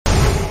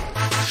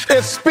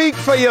It's Speak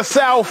for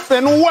Yourself,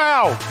 and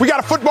wow, we got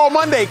a Football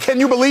Monday. Can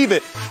you believe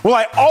it? Well,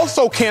 I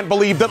also can't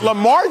believe that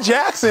Lamar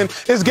Jackson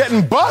is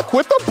getting buck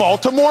with the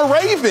Baltimore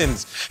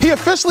Ravens. He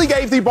officially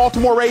gave the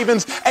Baltimore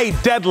Ravens a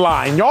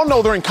deadline. Y'all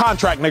know they're in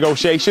contract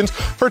negotiations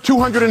for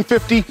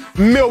 $250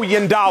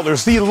 million,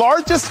 the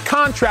largest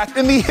contract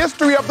in the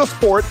history of the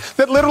sport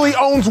that literally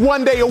owns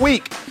 1 day a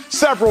week.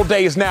 Several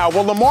days now.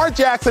 Well, Lamar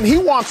Jackson, he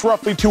wants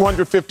roughly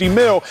 $250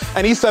 million,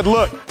 and he said,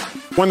 look,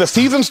 when the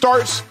season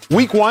starts,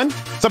 week 1,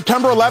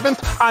 September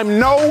 11th, I'm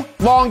no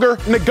longer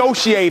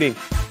negotiating.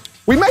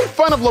 We made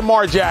fun of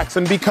Lamar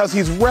Jackson because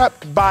he's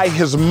repped by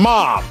his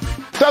mom.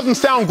 Doesn't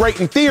sound great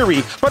in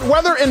theory, but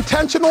whether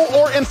intentional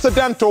or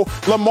incidental,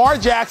 Lamar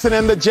Jackson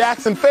and the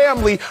Jackson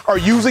family are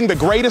using the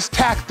greatest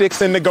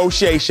tactics in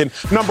negotiation.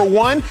 Number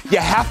 1, you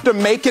have to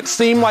make it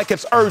seem like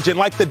it's urgent,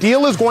 like the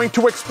deal is going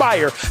to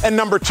expire. And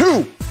number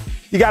 2,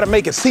 you got to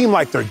make it seem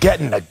like they're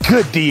getting a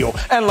good deal.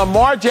 And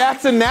Lamar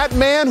Jackson, that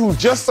man who's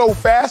just so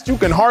fast you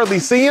can hardly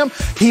see him,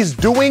 he's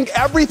doing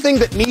everything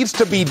that needs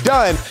to be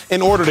done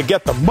in order to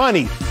get the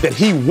money that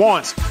he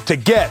wants to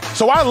get.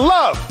 So I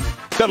love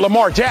that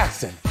Lamar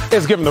Jackson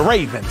is giving the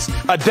Ravens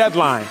a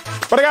deadline.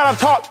 But I got to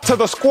talk to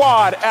the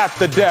squad at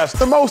the desk,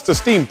 the most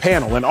esteemed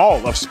panel in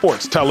all of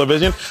sports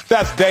television.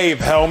 That's Dave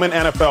Hellman,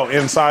 NFL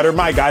insider.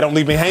 My guy, don't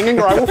leave me hanging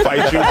or I will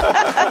fight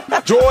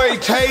you. Joy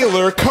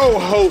Taylor,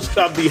 co-host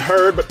of The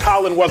Herd, but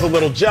Colin was a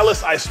little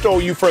jealous. I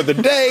stole you for the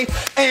day.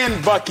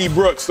 And Bucky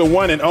Brooks, the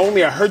one and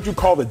only. I heard you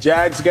call the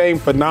Jags game.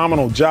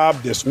 Phenomenal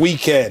job this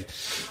weekend.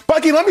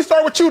 Bucky, let me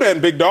start with you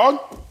then, big dog.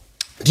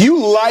 Do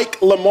you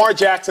like Lamar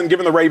Jackson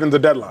giving the Ravens a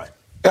deadline?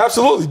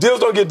 Absolutely. Deals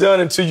don't get done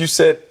until you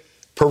set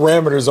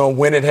parameters on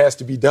when it has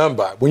to be done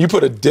by. When you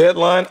put a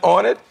deadline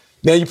on it,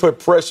 now you put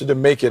pressure to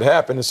make it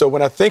happen. And so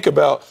when I think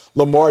about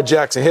Lamar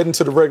Jackson heading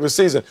to the regular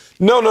season,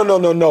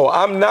 no.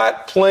 I'm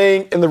not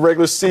playing in the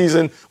regular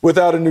season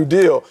without a new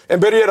deal. And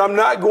better yet, I'm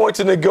not going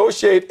to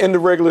negotiate in the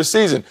regular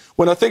season.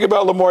 When I think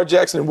about Lamar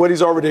Jackson and what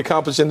he's already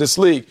accomplished in this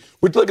league,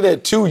 we're looking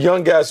at 2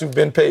 young guys who've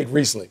been paid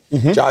recently.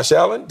 Josh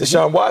Allen,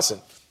 Deshaun Watson.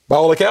 By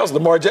all accounts,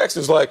 Lamar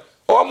Jackson's like,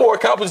 I'm more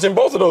accomplished than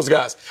both of those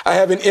guys. I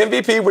have an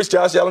MVP, which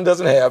Josh Allen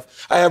doesn't have.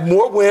 I have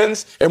more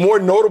wins and more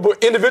notable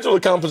individual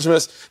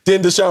accomplishments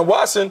than Deshaun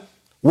Watson.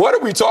 What are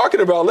we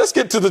talking about? Let's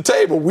get to the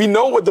table. We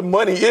know what the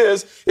money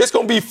is. It's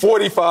going to be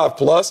 45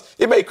 plus.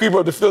 It may creep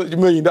up to $50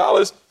 million.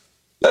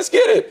 Let's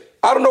get it.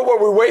 I don't know what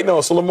we're waiting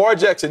on. So Lamar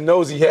Jackson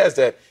knows he has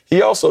that.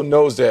 He also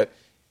knows that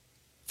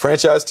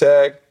franchise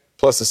tag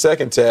plus the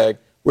second tag,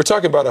 we're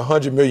talking about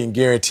 $100 million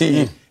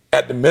guaranteed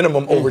at the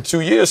minimum over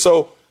 2 years.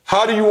 So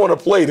how do you want to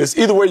play this?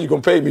 Either way, you're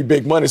going to pay me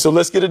big money, so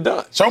let's get it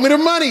done. Show me the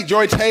money.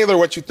 Joy Taylor,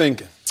 what you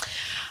thinking?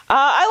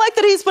 I like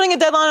that he's putting a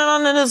deadline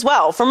on it as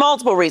well for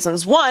multiple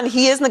reasons. One,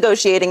 he is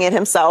negotiating it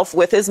himself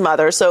with his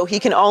mother, so he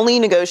can only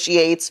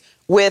negotiate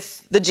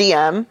with the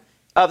GM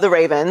of the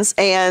Ravens,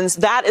 and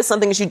that is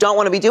something that you don't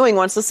want to be doing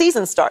once the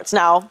season starts.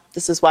 Now,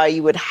 this is why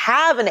you would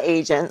have an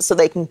agent so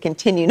they can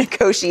continue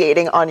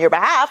negotiating on your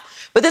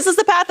behalf, but this is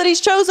the path that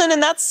he's chosen,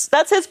 and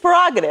that's his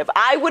prerogative.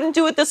 I wouldn't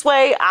do it this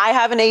way. I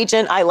have an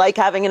agent. I like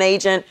having an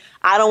agent.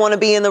 I don't want to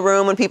be in the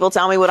room when people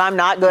tell me what I'm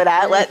not good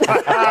at. Let tell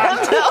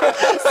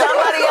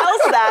somebody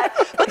else that.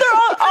 But there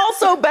are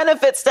also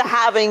benefits to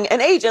having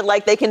an agent,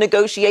 like they can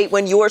negotiate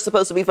when you're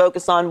supposed to be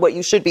focused on what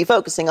you should be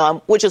focusing on,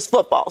 which is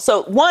football.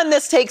 So, one,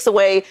 this takes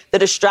away the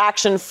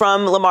distraction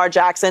from Lamar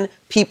Jackson.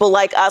 People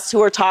like us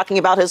who are talking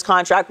about his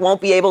contract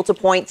won't be able to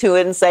point to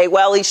it and say,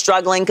 well, he's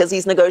struggling because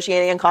he's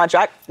negotiating a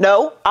contract.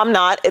 No, I'm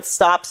not. It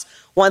stops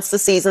once the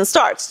season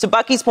starts. To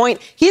Bucky's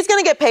point, he's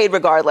going to get paid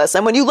regardless.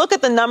 And when you look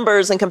at the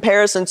numbers in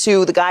comparison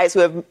to the guys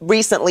who have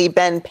recently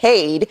been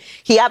paid,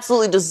 he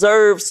absolutely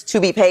deserves to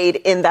be paid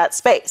in that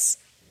space.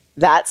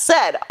 That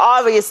said,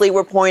 obviously,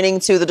 we're pointing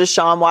to the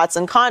Deshaun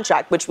Watson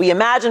contract, which we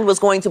imagined was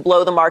going to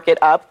blow the market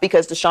up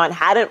because Deshaun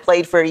hadn't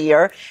played for a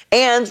year.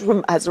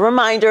 And as a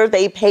reminder,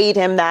 they paid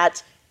him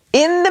that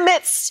in the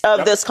midst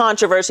of this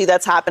controversy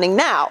that's happening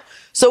now.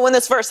 So when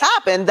this first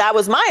happened, that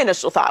was my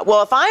initial thought.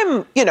 Well, if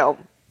I'm,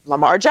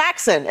 Lamar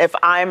Jackson, if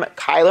I'm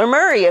Kyler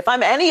Murray, if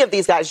I'm any of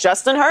these guys,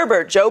 Justin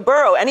Herbert, Joe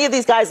Burrow, any of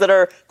these guys that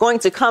are going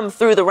to come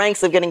through the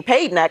ranks of getting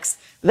paid next,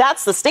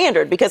 that's the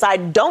standard because I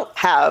don't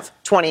have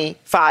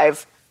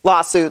 25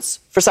 lawsuits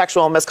for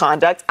sexual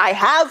misconduct. I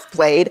have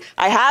played.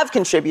 I have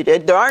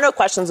contributed. There are no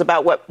questions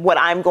about what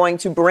I'm going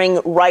to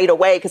bring right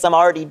away because I'm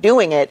already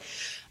doing it.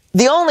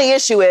 The only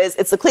issue is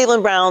it's the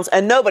Cleveland Browns,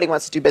 and nobody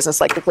wants to do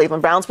business like the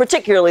Cleveland Browns,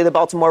 particularly the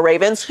Baltimore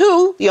Ravens,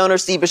 who the owner,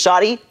 Steve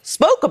Bisciotti,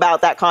 spoke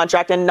about that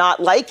contract and not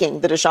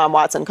liking the Deshaun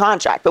Watson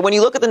contract. But when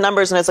you look at the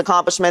numbers and his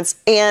accomplishments,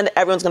 and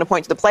everyone's going to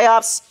point to the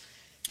playoffs,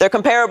 they're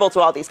comparable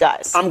to all these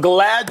guys. I'm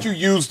glad you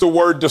used the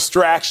word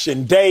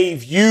distraction.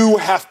 Dave, you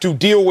have to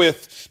deal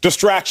with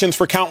distractions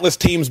for countless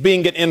teams,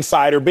 being an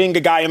insider, being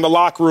a guy in the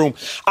locker room.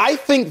 I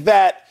think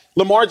that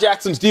Lamar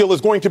Jackson's deal is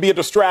going to be a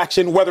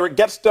distraction whether it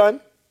gets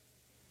done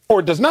or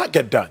it does not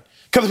get done.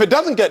 Because if it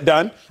doesn't get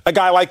done, a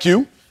guy like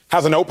you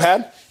has a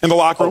notepad in the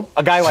locker room.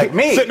 A guy like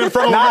me. Sitting in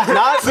front of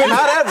not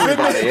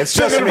everybody. It's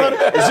just me.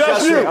 It's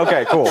just you.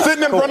 Okay, cool.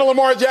 Sitting in front of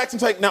Lamar Jackson,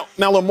 like, now,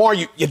 Lamar,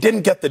 you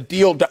didn't get the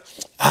deal done.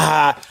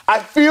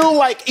 I feel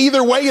like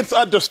either way it's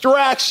a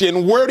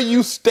distraction. Where do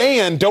you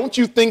stand? Don't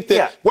you think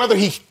that whether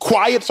he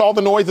quiets all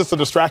the noise, it's a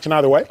distraction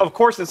either way? Of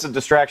course it's a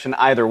distraction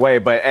either way,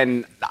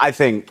 and I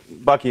think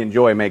Bucky and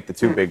Joy make the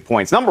two big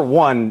points. Number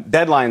one,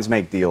 deadlines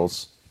make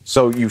deals.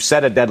 So you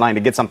set a deadline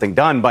to get something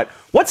done, but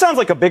what sounds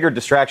like a bigger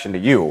distraction to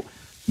you?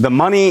 The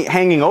money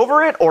hanging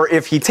over it, or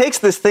if he takes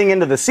this thing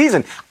into the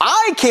season?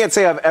 I can't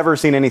say I've ever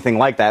seen anything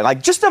like that.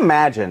 Like, just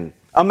imagine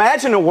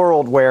a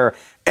world where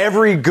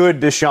every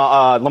good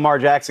Lamar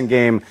Jackson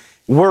game,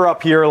 we're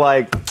up here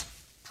like,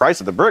 price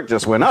of the brick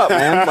just went up,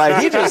 man.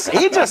 Like, he just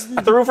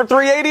threw for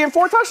 380 and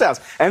 4 touchdowns.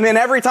 And then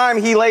every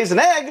time he lays an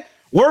egg,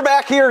 we're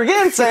back here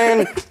again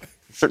saying,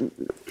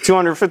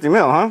 250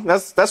 mil, huh?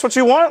 That's what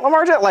you want,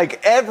 Lamar Jackson? Like,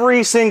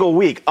 every single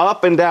week,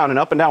 up and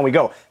down we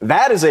go.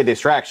 That is a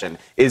distraction.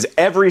 Is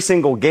every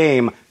single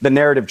game the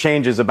narrative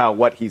changes about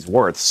what he's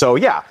worth. So,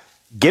 yeah,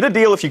 get a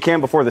deal if you can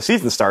before the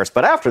season starts.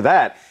 But after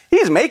that,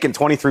 he's making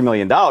 $23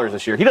 million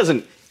this year. He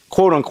doesn't,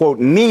 quote-unquote,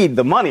 need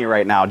the money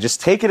right now. Just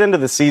take it into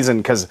the season,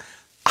 because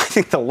I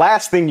think the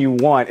last thing you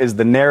want is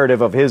the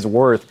narrative of his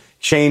worth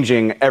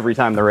changing every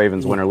time the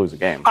Ravens win or lose a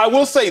game. I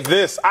will say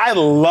this. I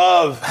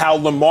love how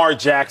Lamar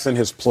Jackson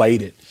has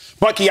played it.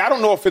 Bucky, I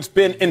don't know if it's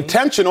been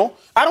intentional.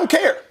 I don't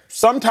care.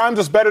 Sometimes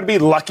it's better to be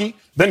lucky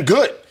than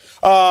good.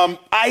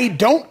 I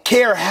don't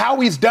care how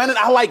he's done it.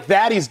 I like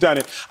that he's done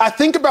it. I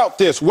think about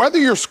this. Whether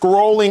you're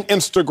scrolling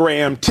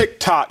Instagram,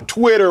 TikTok,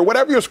 Twitter,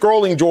 whatever you're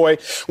scrolling, Joy,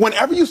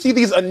 whenever you see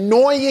these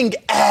annoying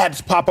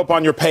ads pop up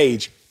on your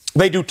page,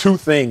 they do two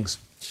things.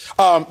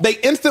 They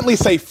instantly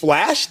say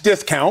flash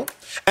discount,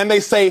 and they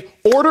say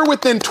order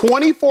within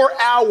 24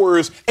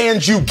 hours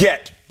and you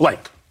get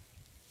blank.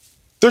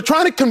 They're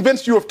trying to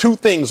convince you of two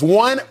things.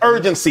 One,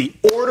 urgency.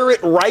 Order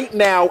it right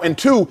now. And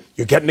two,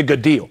 you're getting a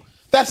good deal.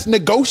 That's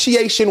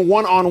negotiation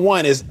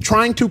one-on-one, is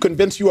trying to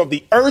convince you of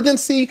the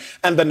urgency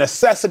and the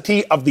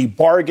necessity of the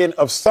bargain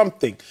of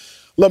something.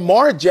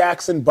 Lamar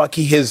Jackson,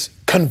 Bucky, has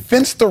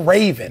convinced the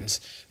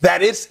Ravens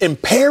that it's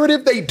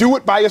imperative they do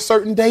it by a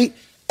certain date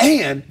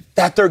and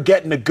that they're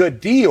getting a good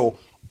deal.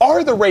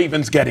 Are the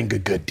Ravens getting a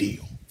good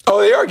deal?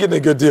 Oh, they are getting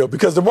a good deal,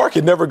 because the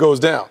market never goes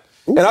down.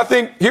 Ooh. And I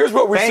think here's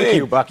what we're seeing. Thank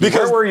you, Bucky.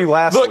 Because, where were you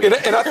last week?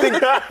 And I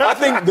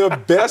think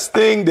the best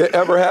thing that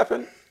ever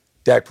happened,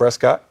 Dak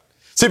Prescott.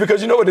 See,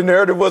 because you know what the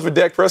narrative was with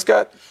Dak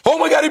Prescott? Oh,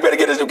 my God, he better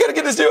get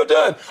this deal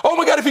done. Oh,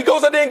 my God, if he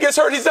goes out there and gets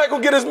hurt, he's not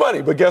going to get his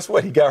money. But guess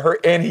what? He got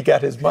hurt and he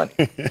got his money.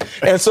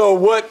 And so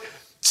what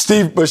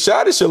Steve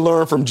Bisciotti should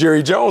learn from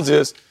Jerry Jones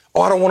is,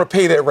 I don't want to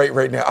pay that rate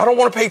right now. I don't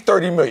want to pay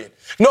 $30 million.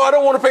 No, I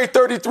don't want to pay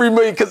 $33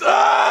 million because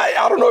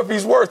I don't know if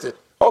he's worth it.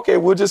 Okay,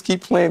 we'll just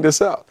keep playing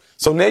this out.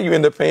 So now you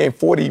end up paying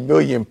 $40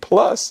 million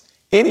plus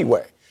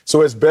anyway.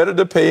 So it's better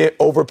to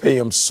overpay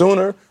him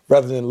sooner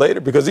rather than later,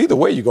 because either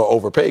way you're going to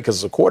overpay because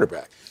it's a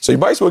quarterback. So you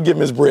might as well give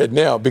him his bread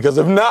now, because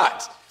if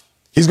not,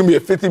 he's going to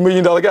be a $50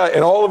 million guy,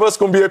 and all of us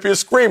going to be up here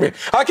screaming,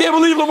 I can't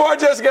believe Lamar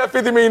Jackson got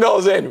 $50 million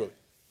annually.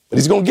 But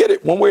he's going to get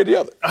it one way or the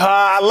other.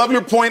 I love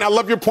your point. I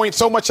love your point.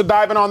 So much to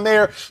dive in on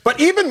there. But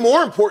even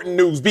more important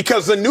news,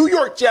 because the New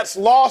York Jets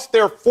lost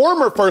their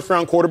former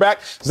first-round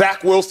quarterback,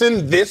 Zach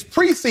Wilson, this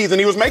preseason.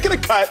 He was making a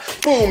cut.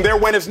 Boom, there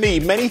went his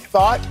knee. Many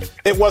thought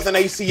it was an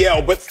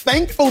ACL, but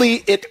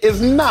thankfully it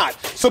is not.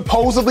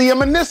 Supposedly a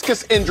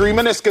meniscus injury,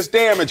 meniscus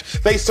damage.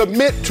 They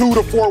submit 2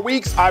 to 4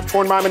 weeks. I've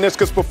torn my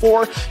meniscus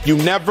before. You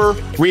never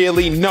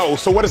really know.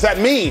 So what does that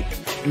mean?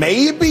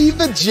 Maybe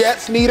the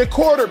Jets need a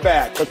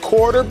quarterback. A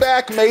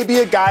quarterback, maybe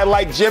a guy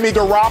like Jimmy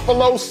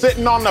Garoppolo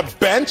sitting on the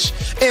bench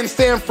in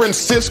San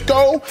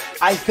Francisco.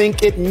 I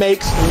think it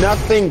makes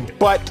nothing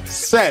but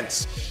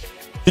sense.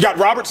 You got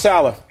Robert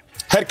Saleh,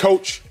 head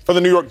coach for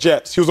the New York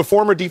Jets. He was a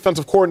former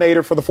defensive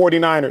coordinator for the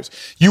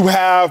 49ers. You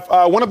have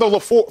one of the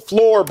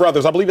LaFleur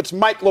brothers. I believe it's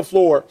Mike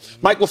LaFleur.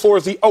 Mike LaFleur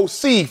is the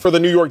OC for the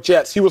New York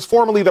Jets. He was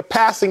formerly the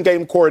passing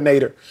game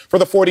coordinator for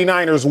the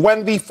 49ers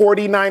when the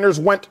 49ers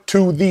went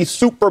to the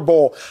Super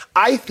Bowl.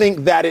 I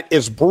think that it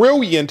is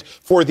brilliant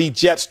for the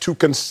Jets to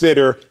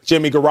consider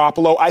Jimmy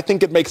Garoppolo. I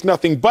think it makes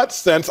nothing but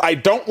sense. I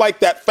don't like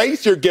that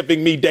face you're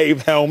giving me,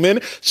 Dave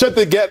Hellman. Should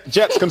the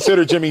Jets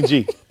consider Jimmy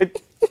G?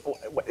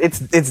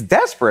 It's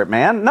desperate,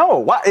 man.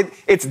 No,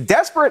 it's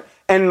desperate,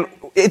 and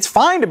it's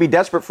fine to be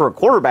desperate for a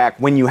quarterback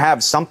when you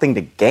have something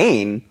to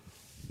gain.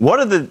 What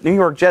do the New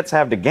York Jets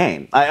have to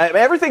gain?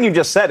 Everything you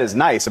just said is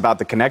nice about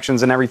the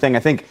connections and everything. I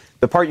think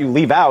the part you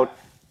leave out,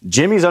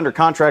 Jimmy's under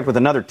contract with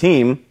another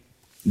team.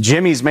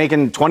 Jimmy's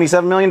making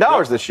 $27 million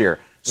this year.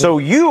 So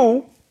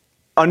you,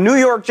 a New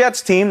York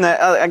Jets team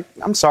that,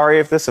 I'm sorry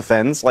if this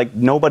offends, like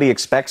nobody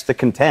expects to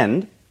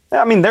contend.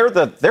 I mean, they're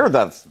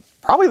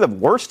probably the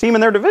worst team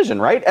in their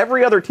division, right?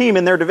 Every other team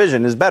in their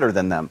division is better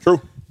than them.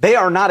 True. They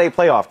are not a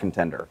playoff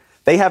contender.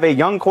 They have a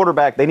young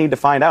quarterback they need to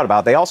find out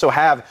about. They also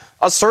have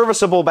a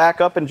serviceable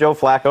backup in Joe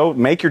Flacco.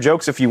 Make your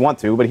jokes if you want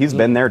to, but he's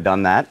been there,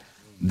 done that.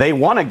 They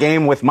won a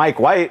game with Mike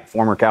White,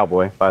 former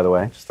Cowboy, by the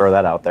way. Just throw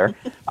that out there.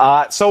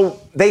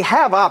 So they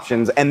have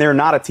options, and they're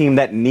not a team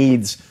that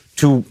needs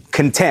to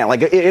contend.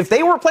 Like, if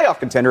they were a playoff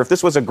contender, if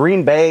this was a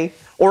Green Bay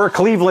or a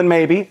Cleveland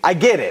maybe, I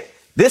get it.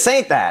 This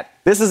ain't that.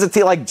 This is a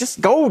team, like,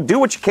 just go do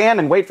what you can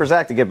and wait for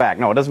Zach to get back.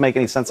 No, it doesn't make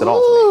any sense at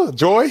all to me.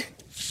 Joy?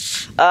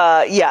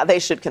 Yeah, they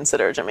should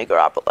consider Jimmy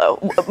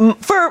Garoppolo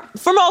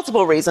for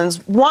multiple reasons.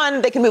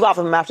 One, they can move off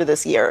of him after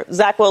this year.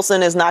 Zach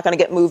Wilson is not going to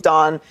get moved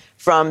on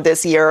from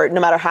this year, no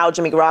matter how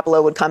Jimmy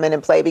Garoppolo would come in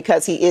and play,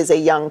 because he is a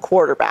young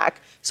quarterback.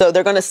 So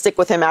they're going to stick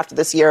with him after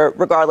this year,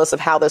 regardless of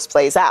how this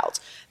plays out.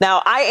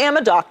 Now, I am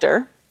a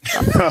doctor.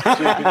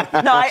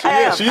 I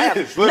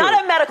am.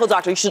 Not a medical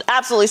doctor. You should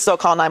absolutely still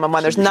call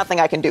 911. There's nothing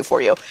I can do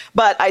for you.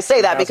 But I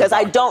say that because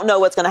I don't know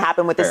what's going to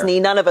happen with this knee.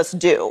 None of us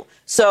do.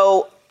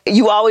 So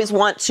you always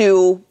want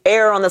to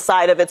err on the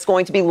side of it's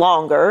going to be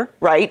longer,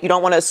 right? You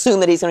don't want to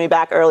assume that he's going to be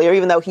back earlier,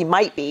 even though he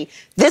might be.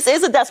 This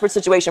is a desperate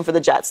situation for the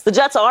Jets. The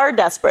Jets are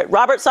desperate.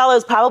 Robert Saleh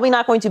is probably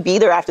not going to be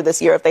there after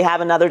this year if they have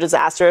another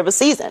disaster of a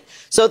season.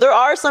 So there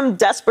are some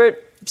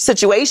desperate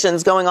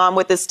situations going on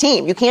with this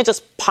team. You can't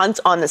just punt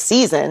on the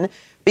season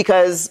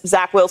because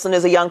Zach Wilson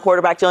is a young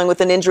quarterback dealing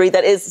with an injury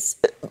that is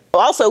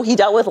also he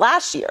dealt with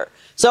last year.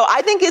 So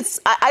I think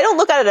I don't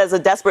look at it as a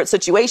desperate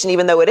situation,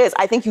 even though it is.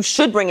 I think you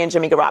should bring in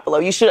Jimmy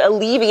Garoppolo. You should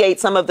alleviate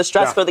some of the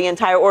stress for the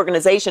entire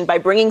organization by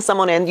bringing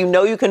someone in you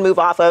know you can move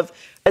off of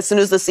as soon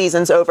as the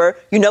season's over.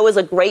 You know is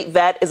a great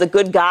vet, is a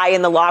good guy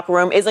in the locker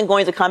room, isn't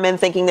going to come in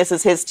thinking this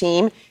is his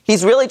team.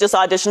 He's really just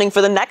auditioning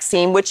for the next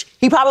team, which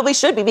he probably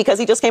should be because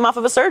he just came off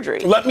of a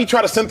surgery. Let me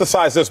try to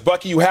synthesize this,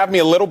 Bucky. You have me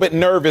a little bit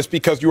nervous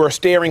because you are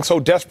staring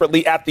so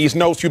desperately at these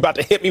notes. You're about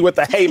to hit me with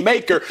the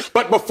haymaker.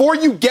 But before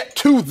you get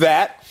to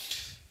that,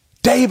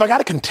 Dave, I got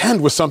to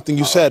contend with something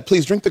you said.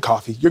 Please drink the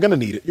coffee. You're going to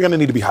need it. You're going to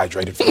need to be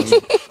hydrated for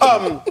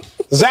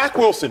this. Zach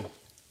Wilson,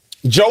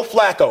 Joe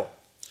Flacco,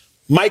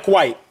 Mike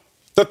White.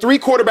 The three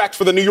quarterbacks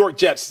for the New York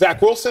Jets,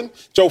 Zach Wilson,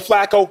 Joe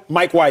Flacco,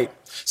 Mike White.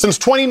 Since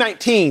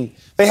 2019,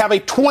 they have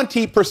a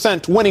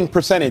 20% winning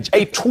percentage.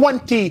 A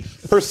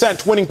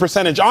 20% winning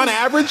percentage. On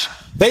average,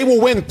 they will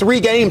win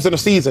 3 games in a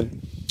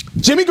season.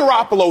 Jimmy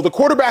Garoppolo, the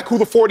quarterback who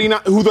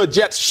the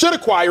Jets should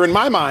acquire, in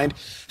my mind,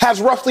 has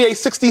roughly a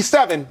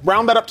 67,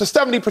 round that up to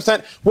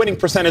 70% winning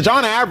percentage.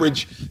 On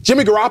average,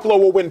 Jimmy Garoppolo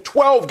will win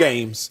 12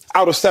 games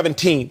out of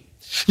 17.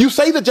 You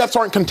say the Jets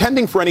aren't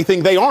contending for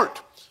anything. They aren't.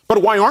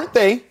 But why aren't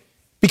they?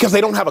 Because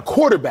they don't have a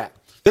quarterback.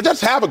 The Jets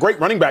have a great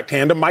running back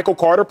tandem, Michael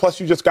Carter, plus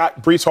you just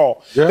got Breece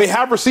Hall. Yeah. They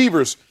have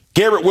receivers.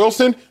 Garrett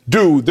Wilson,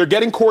 dude, they're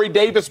getting Corey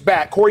Davis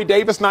back. Corey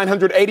Davis,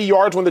 980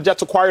 yards when the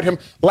Jets acquired him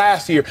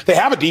last year. They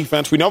have a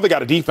defense. We know they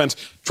got a defense.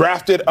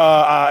 Drafted, if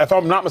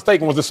I'm not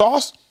mistaken, was it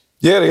Sauce?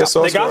 Yeah, they got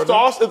Sauce. They got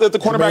Sauce at the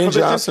cornerback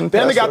position.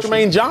 Then they got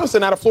Jermaine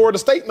Johnson out of Florida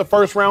State in the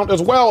first round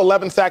as well,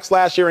 11 sacks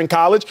last year in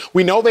college.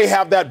 We know they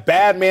have that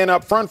bad man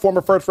up front,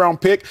 former first-round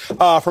pick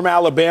from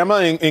Alabama,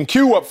 and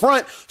Q up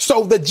front.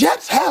 So the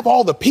Jets have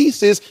all the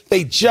pieces.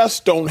 They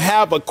just don't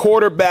have a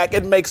quarterback.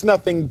 It makes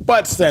nothing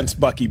but sense,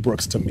 Bucky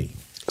Brooks, to me.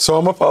 So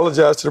I'm going to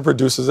apologize to the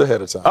producers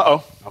ahead of time.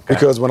 Uh-oh. Okay.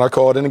 Because when I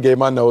called in and gave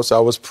my notes, I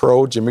was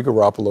pro Jimmy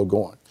Garoppolo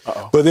going.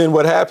 Uh-oh. But then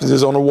what happens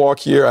is on the walk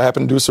here, I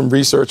happened to do some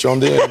research on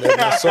the internet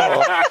and I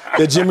saw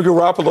that Jimmy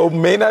Garoppolo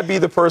may not be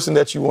the person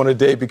that you want to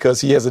date because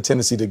he has a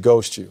tendency to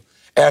ghost you.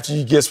 After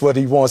he gets what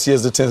he wants, he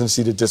has a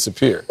tendency to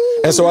disappear.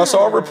 And so I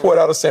saw a report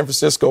out of San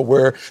Francisco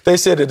where they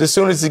said that as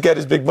soon as he got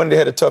his big money, they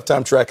had a tough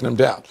time tracking him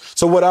down.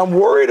 So what I'm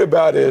worried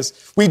about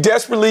is we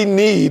desperately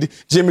need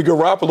Jimmy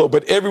Garoppolo,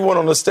 but everyone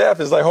on the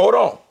staff is like, hold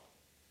on.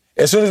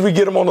 As soon as we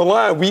get him on the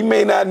line, we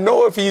may not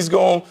know if he's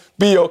going to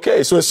be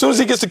okay. So as soon as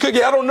he gets the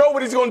cookie, I don't know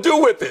what he's going to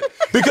do with it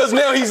because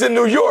now he's in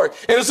New York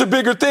and it's a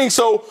bigger thing.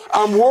 So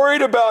I'm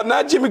worried about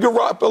not Jimmy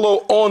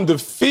Garoppolo on the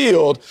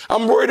field.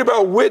 I'm worried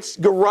about which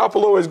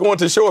Garoppolo is going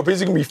to show up.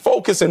 Is he going to be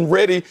focused and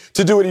ready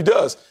to do what he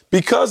does?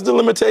 Because the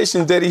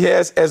limitations that he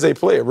has as a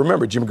player.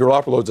 Remember, Jimmy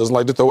Garoppolo doesn't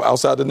like to throw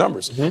outside the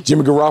numbers. Mm-hmm.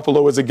 Jimmy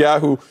Garoppolo is a guy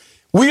who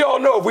we all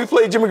know if we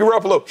play Jimmy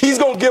Garoppolo, he's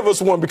going to give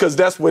us one because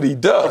that's what he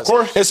does. Of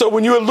course. And so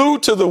when you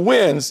allude to the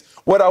wins,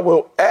 what I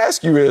will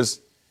ask you is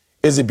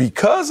it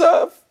because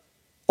of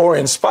or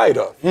in spite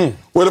of?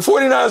 Were the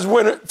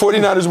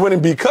 49ers winning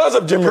because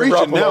of Jimmy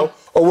Garoppolo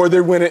or were they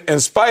winning in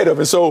spite of?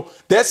 And so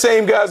that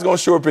same guy's going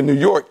to show up in New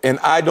York, and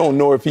I don't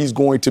know if he's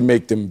going to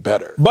make them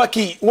better.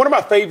 Bucky, one of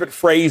my favorite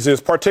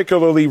phrases,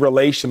 particularly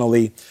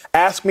relationally,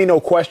 ask me no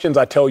questions,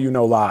 I tell you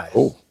no lies.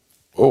 Oh.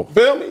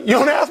 Feel me? You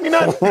don't ask me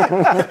nothing.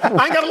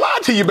 I ain't got to lie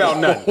to you about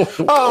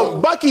nothing.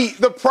 Bucky,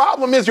 the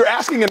problem is you're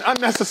asking an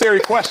unnecessary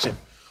question.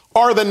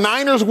 Are the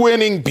Niners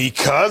winning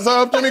because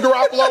of Jimmy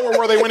Garoppolo or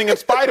were they winning in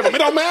spite of him? It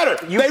don't matter.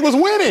 They was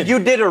winning. You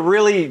did a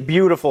really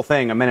beautiful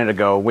thing a minute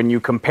ago when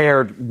you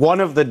compared one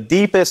of the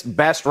deepest,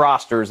 best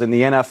rosters in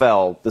the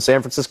NFL, the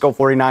San Francisco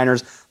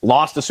 49ers,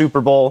 lost a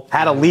Super Bowl,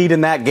 had a lead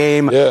in that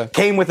game,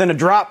 came within a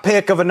drop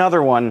pick of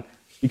another one.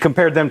 You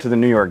compared them to the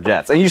New York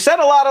Jets. And you said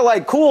a lot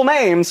of, cool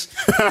names.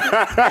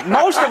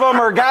 Most of them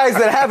are guys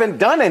that haven't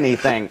done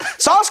anything.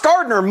 Sauce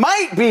Gardner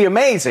might be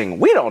amazing.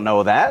 We don't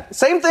know that.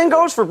 Same thing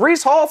goes for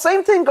Breece Hall.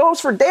 Same thing goes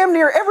for damn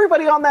near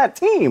everybody on that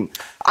team.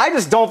 I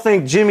just don't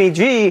think Jimmy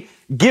G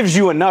gives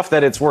you enough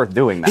that it's worth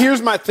doing that.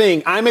 Here's my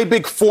thing. I'm a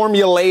big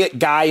formulaic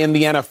guy in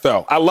the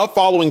NFL. I love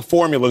following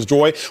formulas,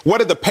 Joy. What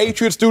did the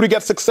Patriots do to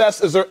get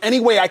success? Is there any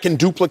way I can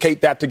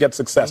duplicate that to get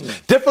success?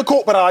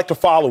 Difficult, but I like to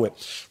follow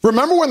it.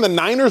 Remember when the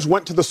Niners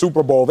went to the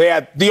Super Bowl? They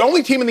had the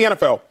only team in the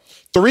NFL,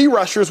 3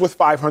 rushers with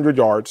 500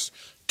 yards,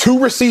 2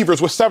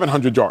 receivers with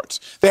 700 yards.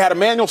 They had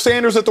Emmanuel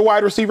Sanders at the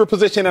wide receiver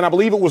position, and I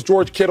believe it was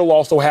George Kittle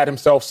also had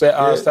himself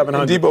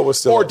 700. Debo was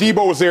still. Or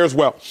Debo was there as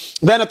well.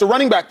 Then at the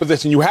running back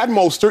position, you had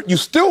Mostert, you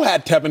still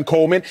had Tevin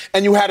Coleman,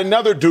 and you had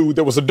another dude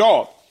that was a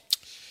dog.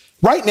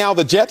 Right now,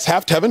 the Jets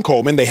have Tevin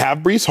Coleman, they have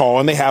Breece Hall,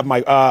 and they have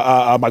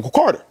Michael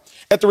Carter.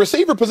 At the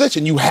receiver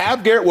position, you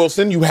have Garrett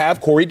Wilson, you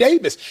have Corey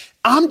Davis.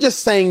 I'm just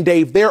saying,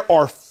 Dave, there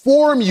are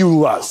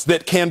formulas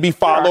that can be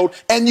followed,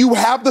 and you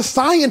have the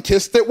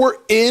scientists that were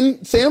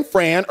in San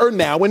Fran or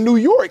now in New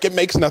York. It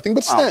makes nothing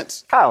but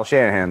sense. Kyle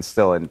Shanahan's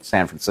that's in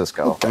San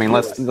Francisco. I mean,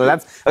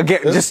 that's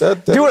again, just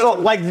doing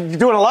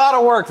a lot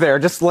of work there,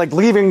 just like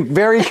leaving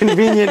very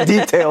convenient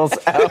details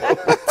out.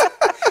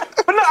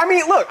 But no, I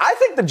mean, look, I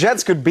think the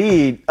Jets could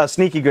be a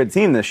sneaky good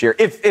team this year.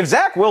 If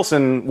Zach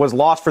Wilson was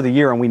lost for the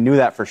year and we knew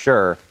that for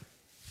sure,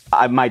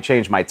 I might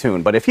change my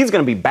tune. But if he's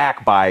going to be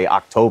back by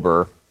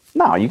October,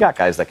 no, you got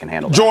guys that can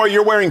handle that. Joy,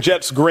 you're wearing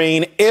Jets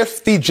green.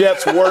 If the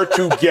Jets were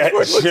to get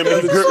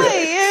Jimmy Green.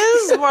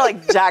 It is more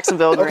like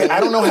Jacksonville green. Okay,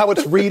 I don't know how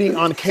it's reading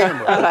on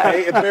camera,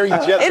 okay? It's very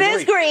Jets green. It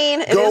is green.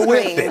 Go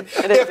with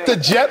it. If the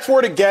Jets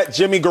were to get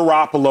Jimmy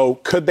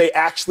Garoppolo, could they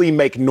actually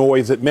make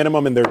noise at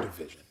minimum in their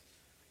division?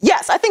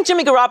 Yes, I think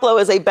Jimmy Garoppolo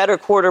is a better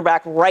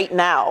quarterback right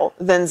now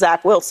than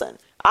Zach Wilson.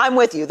 I'm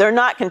with you. They're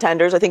not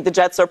contenders. I think the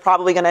Jets are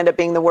probably going to end up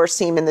being the worst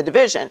team in the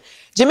division.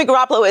 Jimmy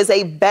Garoppolo is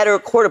a better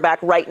quarterback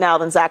right now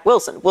than Zach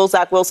Wilson. Will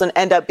Zach Wilson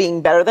end up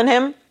being better than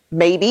him?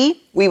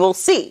 Maybe. We will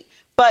see.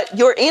 But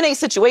you're in a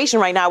situation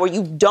right now where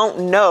you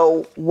don't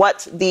know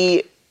what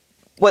the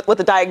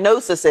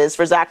diagnosis is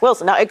for Zach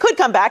Wilson. Now, it could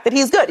come back that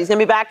he's good. He's going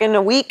to be back in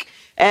a week.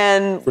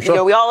 And,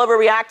 sure. We all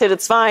overreacted.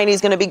 It's fine.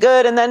 He's going to be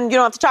good. And then you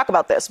don't have to talk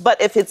about this.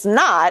 But if it's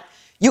not,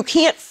 you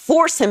can't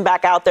force him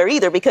back out there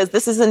either, because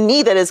this is a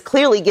knee that is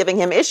clearly giving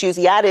him issues.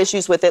 He had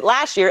issues with it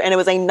last year, and it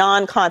was a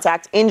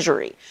non-contact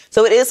injury.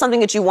 So it is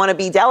something that you want to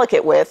be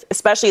delicate with,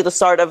 especially at the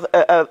start of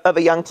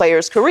a young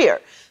player's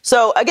career.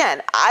 So,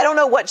 again, I don't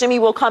know what Jimmy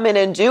will come in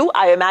and do.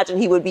 I imagine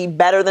he would be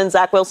better than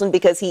Zach Wilson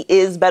because he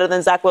is better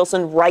than Zach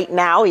Wilson right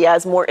now. He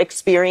has more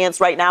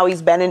experience right now.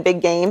 He's been in big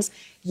games.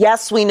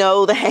 Yes, we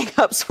know the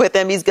hang-ups with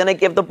him. He's going to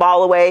give the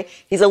ball away.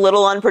 He's a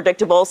little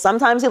unpredictable.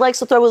 Sometimes he likes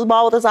to throw his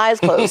ball with his eyes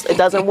closed. It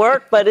doesn't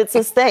work, but it's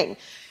his thing.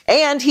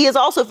 And he is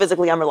also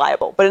physically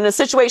unreliable. But in a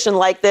situation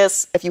like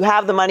this, if you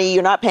have the money,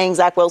 you're not paying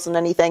Zach Wilson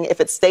anything.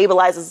 If it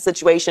stabilizes the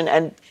situation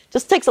and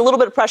just takes a little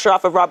bit of pressure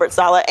off of Robert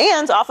Saleh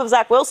and off of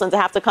Zach Wilson to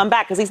have to come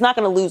back, because he's not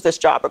going to lose this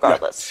job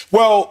regardless. Yeah.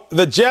 Well,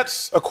 the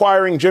Jets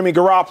acquiring Jimmy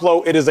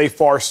Garoppolo, it is a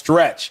far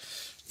stretch.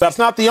 That's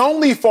not the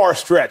only far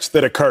stretch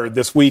that occurred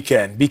this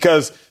weekend,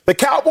 because the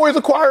Cowboys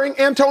acquiring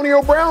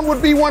Antonio Brown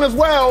would be one as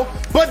well.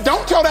 But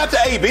don't tell that to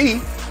AB,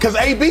 because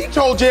AB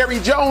told Jerry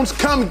Jones,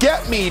 come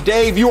get me.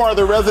 Dave, you are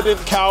the resident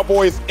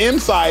Cowboys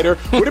insider.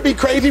 Would it be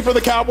crazy for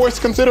the Cowboys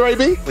to consider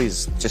AB?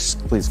 Please,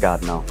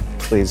 God, no.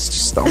 Please,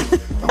 just don't.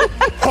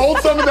 Hold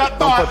some of that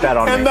thought put that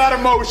on and me. that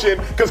emotion,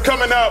 because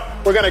coming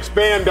up, we're going to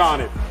expand on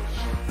it.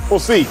 We'll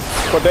see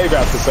what Dave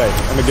has to say.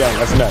 And again,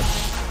 that's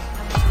next.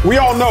 We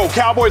all know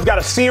Cowboys got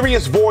a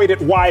serious void at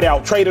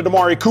wideout. Traded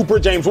Amari Cooper.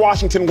 James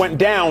Washington went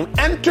down.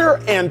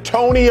 Enter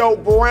Antonio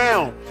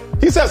Brown.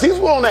 He says he's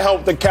willing to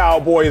help the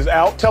Cowboys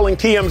out, telling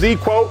TMZ,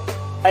 quote,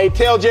 hey,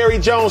 tell Jerry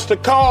Jones to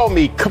call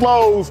me,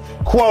 close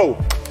quote.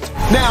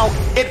 Now,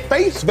 at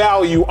face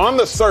value, on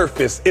the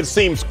surface, it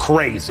seems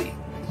crazy.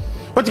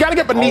 But you got to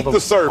get beneath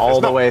the surface.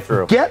 All the way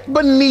through. Get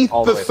beneath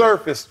the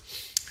surface.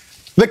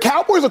 The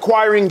Cowboys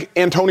acquiring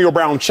Antonio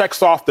Brown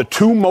checks off the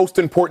 2 most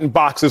important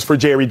boxes for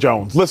Jerry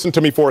Jones. Listen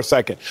to me for a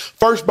second.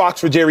 First box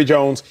for Jerry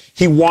Jones,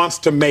 he wants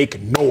to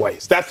make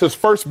noise. That's his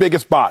first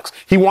biggest box.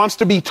 He wants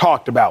to be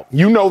talked about.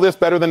 You know this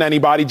better than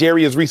anybody.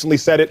 Jerry has recently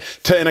said it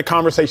in a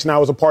conversation I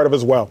was a part of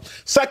as well.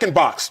 Second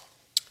box,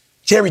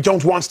 Jerry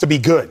Jones wants to be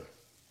good.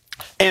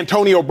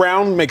 Antonio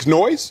Brown makes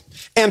noise.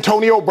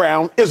 Antonio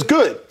Brown is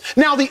good.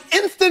 Now, the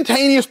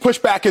instantaneous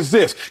pushback is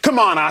this. Come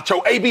on,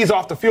 Acho. AB's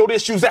off the field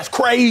issues. That's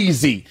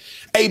crazy.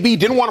 AB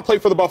didn't want to play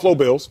for the Buffalo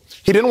Bills.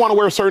 He didn't want to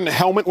wear a certain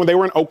helmet when they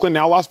were in Oakland,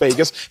 now Las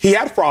Vegas. He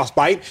had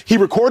frostbite. He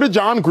recorded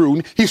John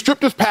Gruden. He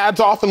stripped his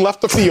pads off and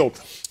left the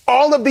field.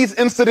 All of these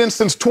incidents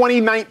since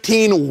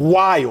 2019,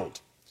 wild.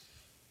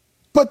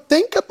 But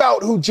think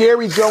about who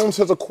Jerry Jones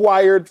has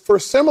acquired for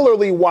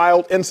similarly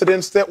wild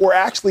incidents that were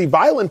actually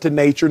violent in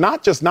nature,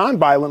 not just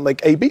nonviolent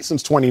like AB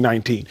since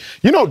 2019.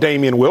 You know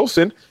Damian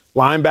Wilson,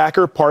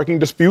 linebacker, parking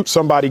dispute,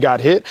 somebody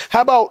got hit.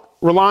 How about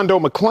Rolando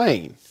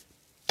McClain,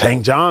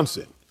 Tank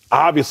Johnson,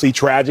 obviously,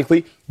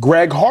 tragically,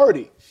 Greg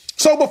Hardy.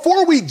 So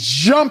before we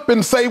jump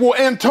and say, well,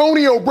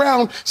 Antonio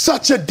Brown,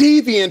 such a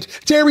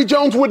deviant, Jerry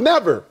Jones would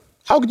never.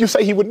 How could you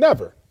say he would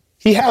never?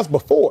 He has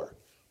before.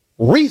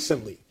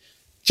 Recently.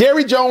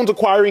 Jerry Jones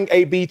acquiring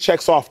AB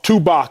checks off 2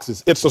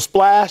 boxes. It's a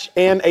splash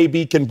and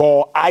AB can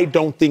ball. I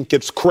don't think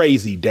it's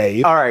crazy,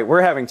 Dave. All right,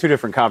 we're having 2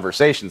 different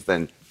conversations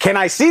then. Can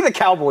I see the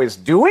Cowboys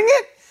doing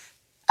it?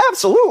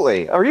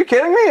 Absolutely. Are you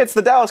kidding me? It's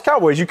the Dallas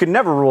Cowboys. You can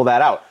never rule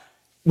that out.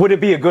 Would it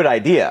be a good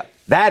idea?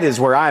 That is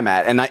where I'm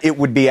at, and it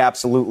would be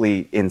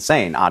absolutely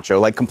insane,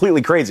 Acho, like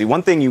completely crazy.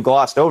 One thing you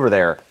glossed over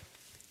there,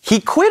 he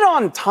quit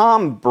on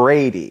Tom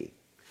Brady.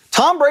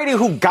 Tom Brady,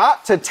 who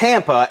got to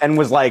Tampa and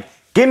was like,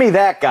 give me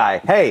that guy.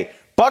 Hey,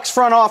 Bucs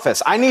front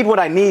office, I need what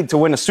I need to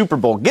win a Super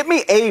Bowl. Get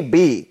me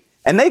AB.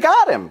 And they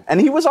got him,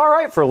 and he was all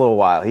right for a little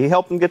while. He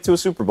helped them get to a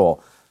Super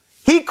Bowl.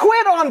 He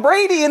quit on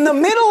Brady in the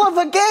middle of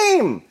the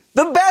game.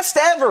 The best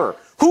ever.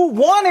 Who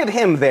wanted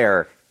him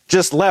there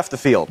just left the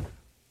field.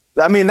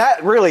 I mean,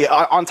 that really,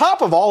 on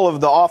top of all of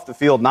the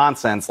off-the-field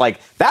nonsense, like,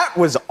 that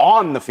was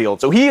on the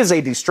field. So he is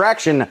a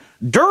distraction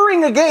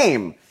during a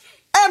game.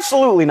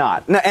 Absolutely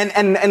not.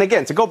 And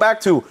again, to go back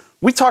to,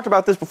 we talked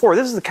about this before,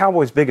 this is the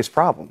Cowboys' biggest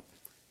problem.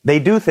 They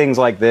do things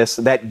like this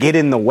that get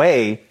in the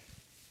way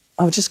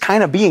of just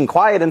kind of being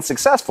quiet and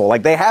successful.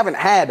 Like, they haven't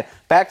had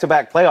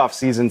back-to-back playoff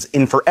seasons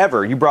in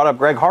forever. You brought up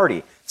Greg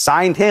Hardy.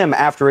 Signed him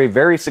after a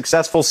very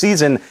successful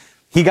season.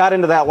 He got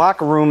into that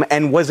locker room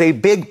and was a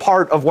big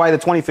part of why the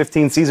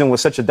 2015 season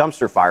was such a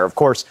dumpster fire. Of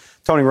course,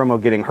 Tony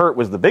Romo getting hurt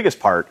was the biggest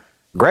part.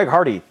 Greg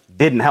Hardy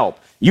didn't help.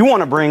 You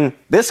want to bring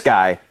this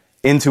guy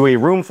into a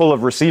room full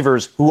of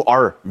receivers who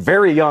are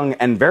very young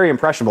and very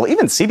impressionable.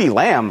 Even CeeDee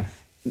Lamb.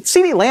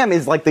 CeeDee Lamb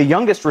is like the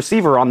youngest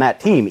receiver on that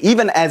team,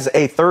 even as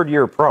a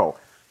third-year pro.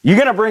 You're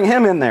going to bring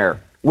him in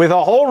there with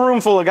a whole room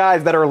full of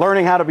guys that are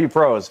learning how to be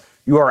pros.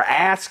 You are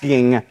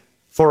asking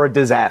for a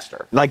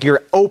disaster. Like,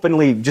 you're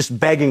openly just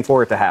begging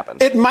for it to happen.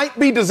 It might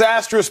be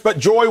disastrous, but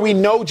Joy, we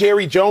know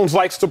Jerry Jones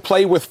likes to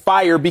play with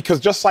fire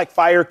because just like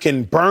fire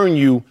can burn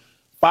you,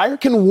 fire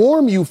can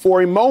warm you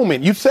for a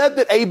moment. You said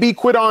that AB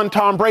quit on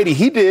Tom Brady.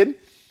 He did.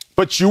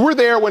 But you were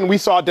there when we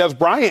saw Dez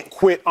Bryant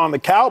quit on the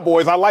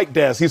Cowboys. I like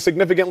Dez. He's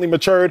significantly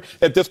matured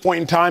at this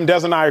point in time.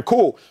 Dez and I are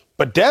cool.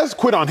 But Dez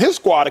quit on his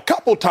squad a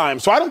couple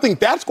times, so I don't think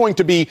that's going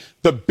to be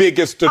the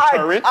biggest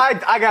deterrent.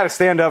 I got to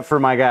stand up for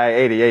my guy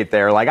 88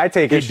 there. Like, I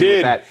take issue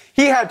with that.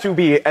 He had to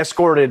be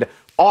escorted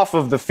off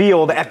of the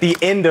field at the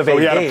end of a game.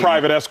 He had a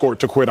private escort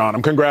to quit on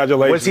him.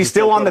 Congratulations. Was he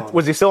still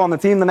on the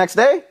team the next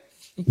day?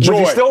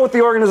 Joy. Was he still with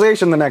the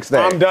organization the next day?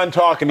 I'm done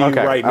talking to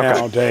you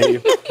now,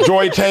 Dave.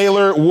 Joy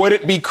Taylor, would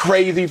it be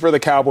crazy for the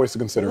Cowboys to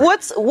consider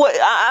it?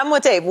 I'm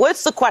with Dave.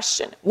 What's the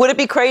question? Would it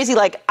be crazy?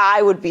 Like,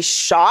 I would be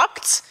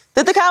shocked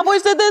that the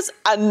Cowboys did this?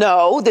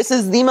 No. This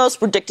is the most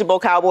predictable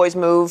Cowboys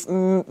move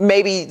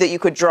maybe that you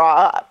could draw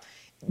up.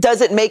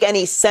 Does it make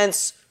any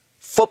sense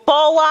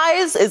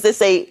football-wise? Is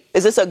this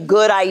a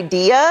good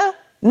idea?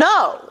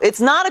 No, it's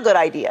not a good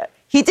idea.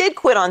 He did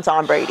quit on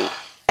Tom Brady.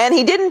 And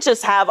he didn't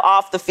just have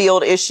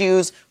off-the-field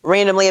issues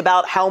randomly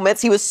about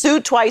helmets. He was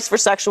sued twice for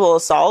sexual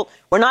assault.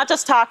 We're not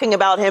just talking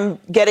about him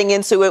getting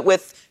into it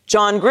with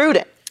John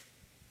Gruden.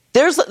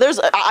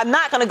 I'm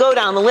not going to go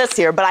down the list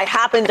here, but I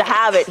happen to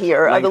have it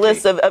here, the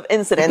list of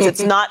incidents.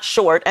 It's not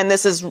short, and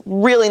this is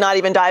really not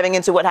even diving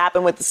into what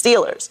happened with the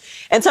Steelers.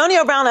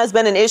 Antonio Brown has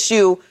been an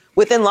issue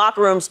within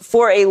locker rooms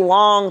for a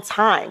long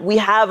time. We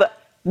have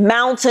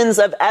mountains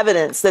of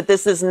evidence that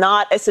this is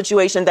not a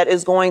situation that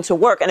is going to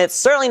work, and it's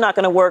certainly not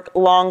going to work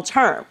long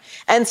term.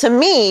 And to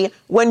me,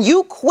 when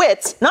you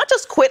quit, not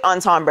just quit on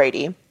Tom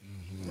Brady, and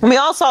we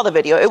all saw the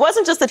video, it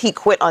wasn't just that he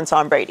quit on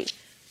Tom Brady.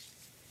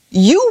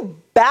 You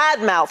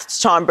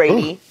badmouthed Tom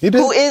Brady,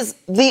 who is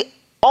the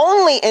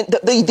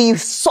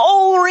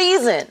sole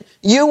reason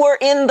you were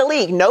in the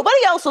league. Nobody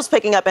else was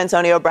picking up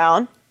Antonio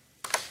Brown.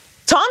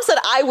 Tom said,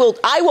 I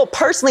will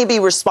personally be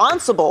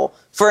responsible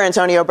for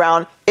Antonio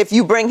Brown if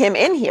you bring him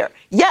in here.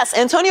 Yes,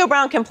 Antonio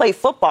Brown can play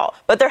football,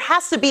 but there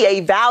has to be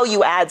a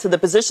value add to the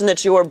position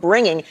that you are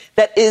bringing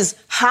that is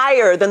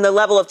higher than the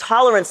level of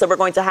tolerance that we're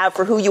going to have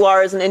for who you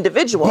are as an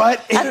individual.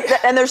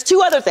 And there's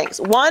 2 other things.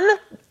 One,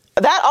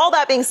 all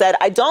that being said,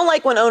 I don't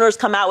like when owners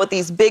come out with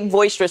these big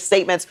boisterous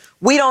statements.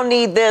 We don't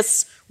need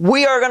this.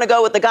 We are going to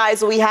go with the guys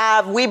that we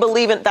have. We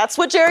believe in. That's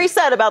what Jerry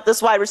said about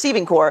this wide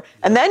receiving core.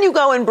 And then you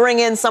go and bring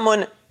in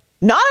someone,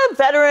 not a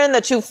veteran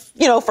that you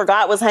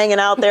forgot was hanging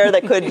out there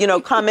that could,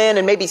 come in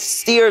and maybe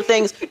steer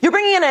things. You're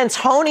bringing in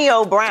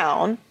Antonio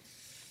Brown.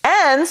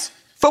 And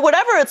for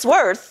whatever it's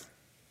worth,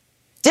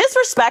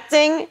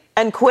 disrespecting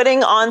and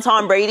quitting on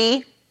Tom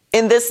Brady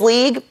in this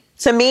league,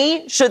 to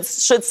me, should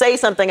say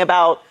something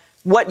about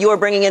what you're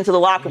bringing into the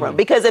locker room.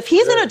 Because if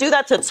he's going to do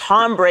that to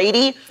Tom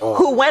Brady,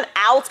 who went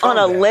out on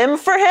a limb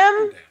for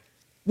him,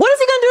 what is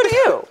he going to do to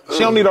you? She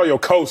don't need all your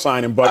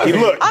co-signing, Bucky.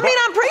 Look. I mean,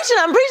 I'm preaching.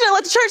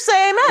 Let the church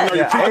say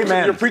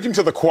amen. You're preaching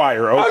to the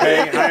choir,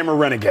 okay? I am a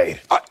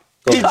renegade.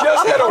 He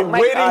just had a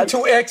waiting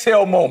to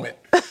exhale moment.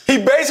 He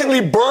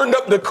basically burned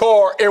up the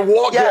car and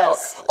walked out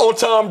on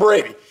Tom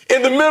Brady.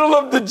 In the middle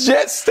of the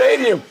Jets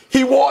stadium,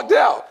 he walked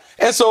out.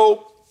 And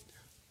so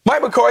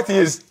Mike McCarthy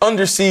is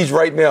under siege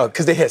right now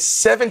because they had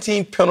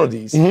 17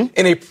 penalties in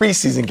a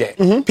preseason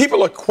game.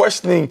 People are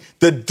questioning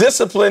the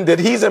discipline that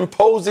he's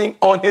imposing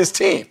on his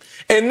team.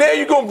 And now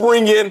you're going to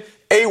bring in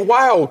a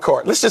wild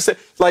card. Let's just say,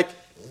 like,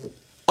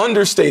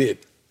 understated,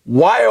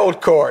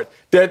 wild card.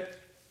 That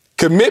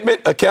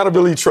commitment,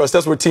 accountability, trust,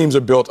 that's what teams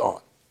are built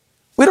on.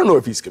 We don't know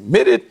if he's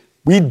committed.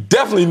 We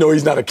definitely know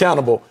he's not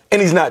accountable,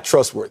 and he's not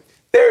trustworthy.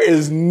 There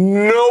is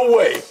no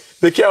way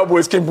the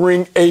Cowboys can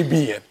bring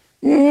AB in.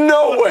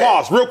 No way.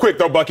 Pause. Real quick,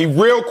 though, Bucky.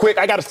 Real quick.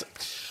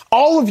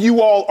 All of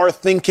you all are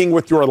thinking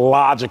with your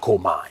logical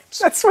minds.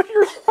 That's what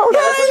you're That's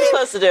what you're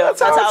supposed to do.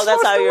 That's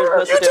how you're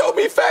supposed to do. You told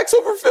me facts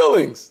over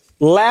feelings.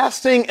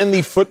 Lasting in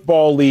the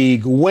football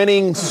league,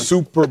 winning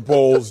Super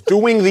Bowls,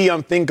 doing the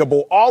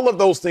unthinkable, all of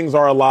those things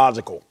are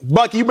illogical.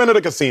 Bucky, you've been to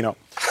the casino.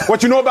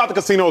 What you know about the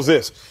casino is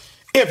this.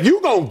 If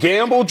you gonna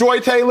gamble,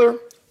 Joy Taylor,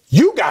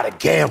 you gotta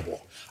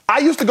gamble. I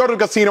used to go to the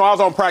casino. I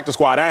was on practice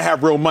squad. I didn't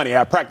have real money. I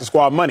had practice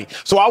squad money.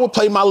 So I would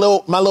play my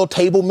little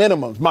table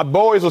minimums. My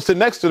boys would sit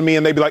next to me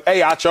and they'd be like,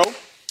 hey, Acho,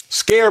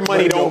 scared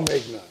money don't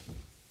make none.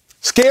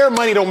 Scared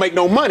money don't make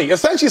no money.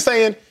 Essentially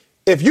saying,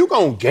 if you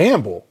gonna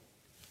gamble,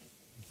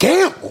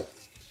 gamble.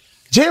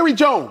 Jerry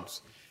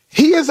Jones,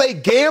 he is a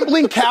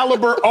gambling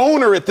caliber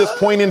owner at this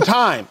point in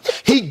time.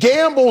 He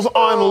gambles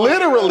on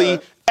literally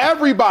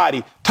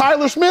everybody.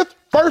 Tyler Smith,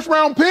 first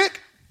round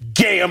pick,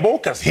 gamble,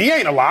 because he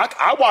ain't a lock.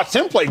 I watched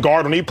him play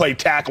guard when he played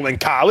tackle in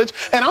college,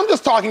 and I'm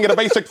just talking at a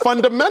basic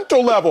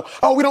fundamental level.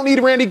 Oh, we don't need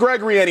Randy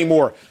Gregory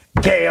anymore.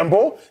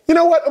 Gamble. You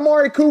know what,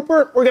 Amari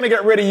Cooper? We're going to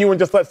get rid of you and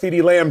just let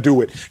CeeDee Lamb do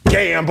it.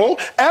 Gamble.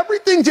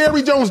 Everything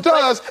Jerry Jones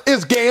does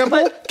is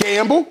gamble,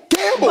 gamble,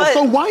 gamble.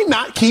 So why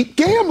not keep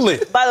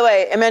gambling? By the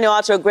way, Emmanuel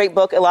Acho, great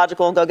book,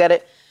 Illogical, go get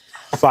it.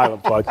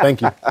 Silent plug.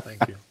 Thank you.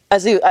 Thank you.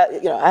 As you,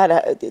 I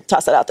had to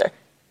toss that out there.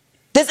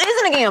 This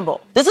isn't a gamble.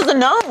 This is a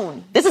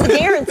known. This is a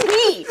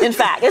guarantee, in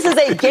fact. This is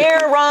a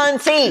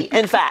guarantee,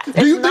 in fact. It's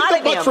Do you think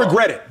not the Bucs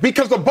regret it?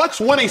 Because the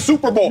Bucs won a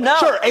Super Bowl. No.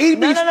 Sure,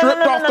 AB stripped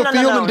off the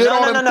field and did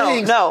all them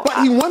things.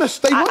 But he won a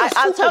Super Bowl.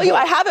 I'll tell you,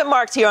 I have it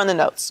marked here on the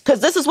notes. Because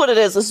this is what it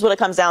is. This is what it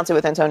comes down to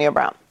with Antonio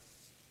Brown.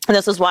 And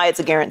this is why it's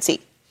a guarantee.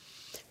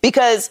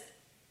 Because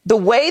the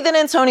way that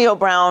Antonio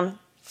Brown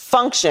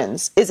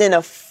functions is in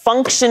a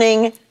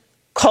functioning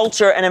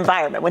culture and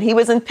environment. When he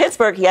was in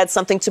Pittsburgh, he had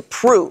something to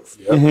prove.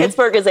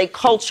 Pittsburgh is a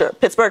culture.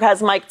 Pittsburgh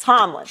has Mike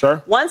Tomlin.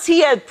 Sure. Once he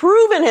had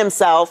proven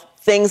himself,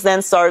 things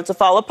then started to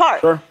fall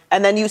apart. Sure.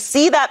 And then you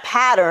see that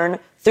pattern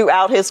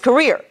throughout his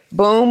career.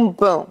 Boom,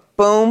 boom,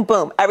 boom,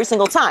 boom, every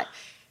single time.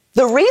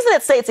 The reason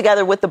it stayed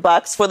together with the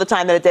Bucs for the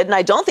time that it did, and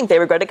I don't think they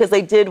regret it because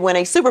they did win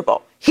a Super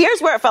Bowl.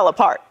 Here's where it fell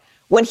apart.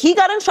 When he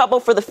got in trouble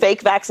for the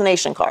fake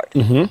vaccination card,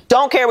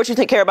 don't care what you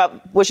think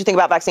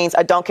about vaccines.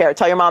 I don't care.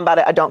 Tell your mom about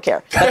it. I don't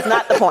care. That's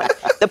not the point.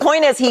 The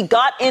point is he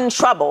got in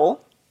trouble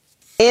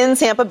in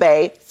Tampa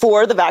Bay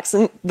for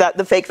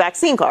the fake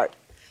vaccine card.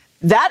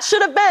 That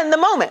should have been the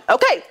moment.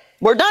 Okay,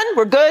 we're done.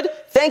 We're good.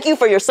 Thank you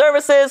for your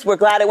services. We're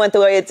glad it went the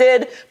way it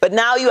did. But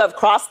now you have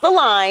crossed the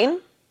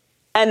line,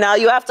 and now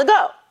you have to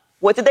go.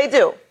 What did they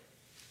do?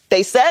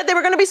 They said they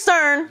were going to be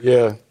stern.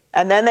 Yeah.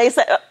 And then they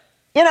said,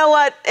 you know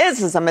what?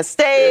 This is a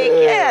mistake.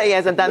 Yeah, he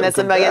hasn't done this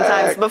a million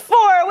times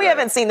before. We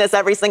haven't seen this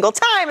every single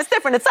time. It's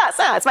different. It's us.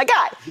 It's my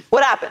guy.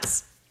 What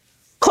happens?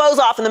 Close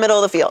off in the middle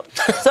of the field.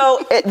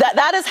 So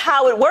that is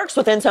how it works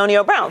with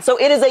Antonio Brown. So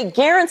it is a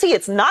guarantee.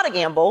 It's not a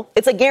gamble.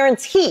 It's a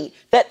guarantee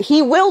that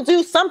he will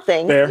do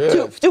something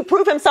to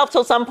prove himself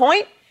till some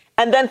point.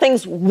 And then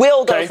things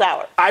will go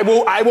sour. I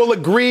will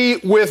agree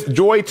with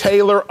Joy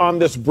Taylor on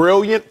this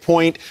brilliant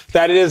point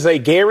that it is a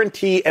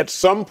guarantee at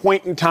some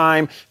point in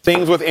time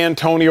things with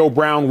Antonio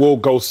Brown will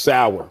go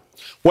sour.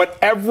 What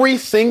every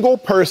single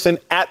person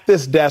at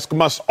this desk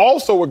must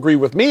also agree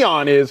with me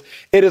on is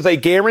it is a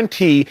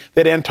guarantee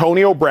that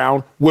Antonio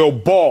Brown will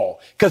ball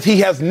because he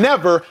has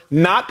never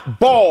not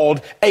balled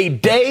a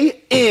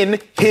day in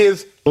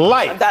his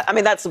life.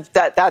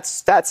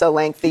 That's a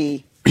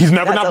lengthy. He's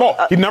never not balled.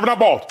 He's never not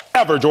balled.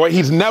 Ever, Joy.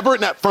 He's never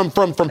from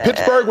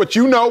Pittsburgh, which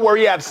you know, where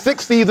he had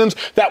 6 seasons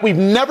that we've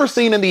never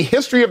seen in the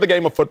history of the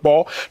game of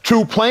football,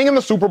 to playing in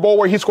the Super Bowl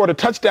where he scored a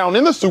touchdown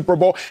in the Super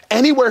Bowl.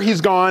 Anywhere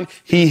he's gone,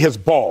 he has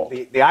balled.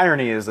 The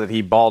irony is that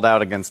he balled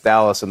out against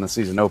Dallas in the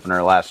season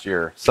opener last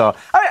year. So,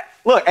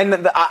 look,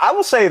 and I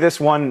will say this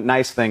one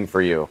nice thing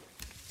for you.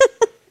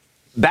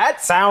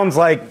 That sounds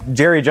like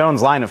Jerry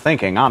Jones' line of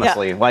thinking,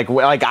 honestly. Yeah. Like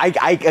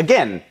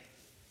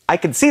I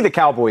could see the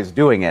Cowboys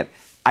doing it.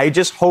 I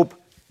just hope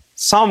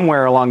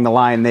somewhere along the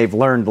line they've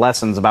learned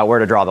lessons about where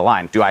to draw the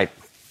line. Do I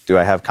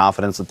have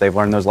confidence that they've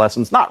learned those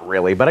lessons? Not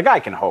really, but a guy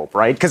can hope,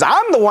 right? Because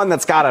I'm the one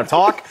that's got to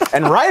talk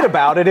and write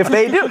about it if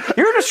they do.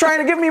 You're just trying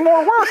to give me more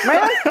work,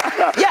 man.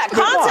 Yeah,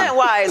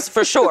 content-wise,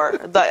 for sure.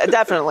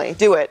 Definitely.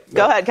 Do it.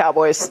 Go ahead,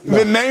 Cowboys.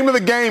 The name of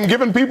the game,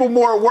 giving people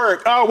more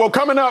work. Oh, well,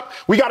 coming up,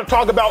 we got to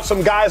talk about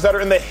some guys that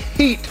are in the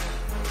heat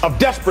of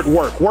desperate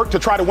work to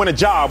try to win a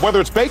job, whether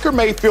it's Baker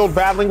Mayfield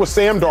battling with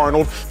Sam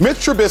Darnold, Mitch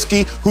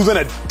Trubisky, who's in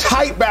a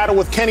tight battle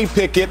with Kenny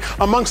Pickett,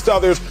 amongst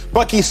others.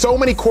 Bucky, so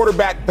many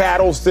quarterback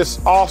battles this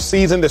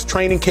offseason, this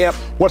training camp.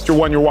 What's your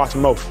one you're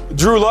watching most?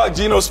 Drew Lock,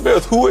 Geno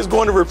Smith. Who is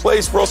going to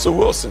replace Russell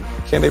Wilson?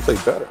 Can they play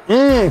better?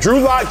 Drew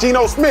Lock,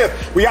 Geno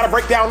Smith. We got to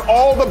break down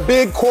all the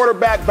big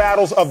quarterback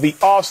battles of the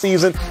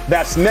offseason.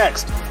 That's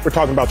next. We're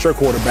talking about your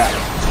quarterback.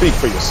 Speak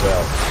for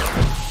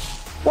yourself.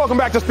 Welcome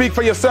back to Speak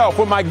for Yourself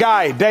with my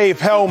guy, Dave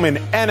Hellman,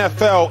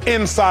 NFL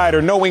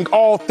insider, knowing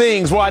all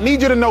things. Well, I need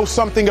you to know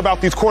something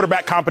about these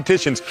quarterback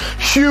competitions.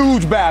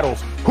 Huge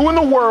battles. Who in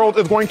the world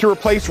is going to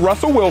replace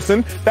Russell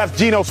Wilson? That's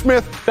Geno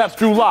Smith. That's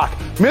Drew Lock.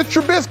 Mitch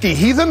Trubisky,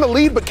 he's in the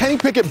lead, but Kenny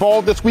Pickett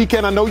balled this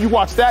weekend. I know you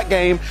watched that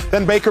game.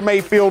 Then Baker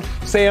Mayfield,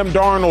 Sam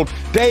Darnold.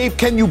 Dave,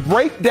 can you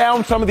break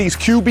down some of these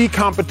QB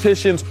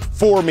competitions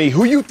for me?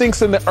 Who you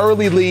think's in the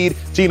early lead?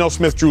 Geno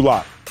Smith, Drew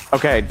Lock.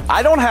 Okay,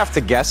 I don't have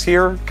to guess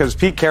here because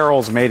Pete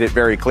Carroll's made it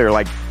very clear.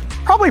 Like,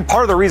 probably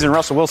part of the reason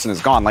Russell Wilson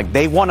is gone. Like,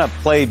 they want to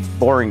play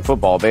boring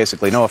football,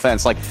 basically. No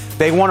offense. Like,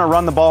 they want to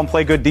run the ball and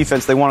play good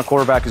defense. They want a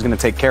quarterback who's going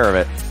to take care of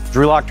it.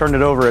 Drew Lock turned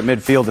it over at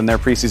midfield in their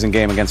preseason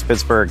game against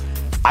Pittsburgh.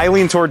 I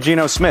lean toward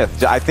Geno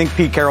Smith. I think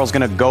Pete Carroll's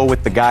going to go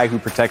with the guy who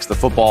protects the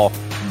football.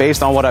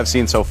 Based on what I've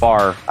seen so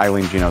far, I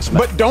lean Geno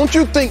Smith. But don't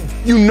you think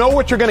you know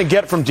what you're going to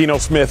get from Geno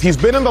Smith? He's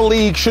been in the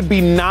league, should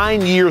be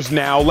 9 years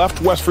now,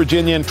 left West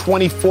Virginia in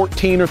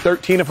 2014 or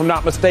 13, if I'm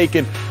not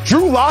mistaken.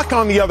 Drew Lock,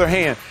 on the other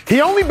hand,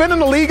 he only been in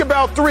the league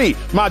about 3.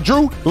 My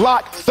Drew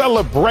Lock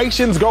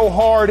celebrations go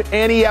hard,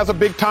 and he has a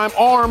big-time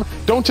arm.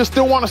 Don't you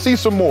still want to see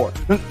some more?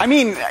 I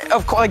mean,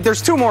 of course, like,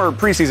 there's 2 more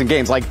preseason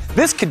games. Like,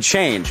 this could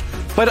change.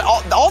 But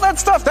all that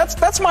stuff,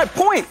 that's my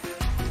point.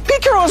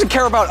 Pete Carroll doesn't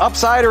care about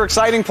upside or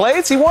exciting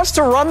plays. He wants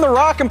to run the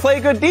rock and play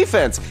good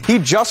defense. He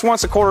just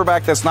wants a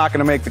quarterback that's not going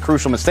to make the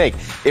crucial mistake.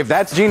 If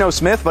that's Geno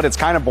Smith, but it's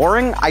kind of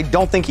boring, I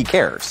don't think he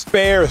cares.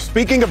 Fair.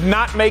 Speaking of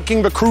not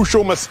making the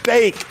crucial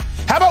mistake,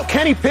 how about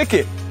Kenny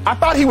Pickett? I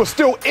thought he was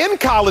still in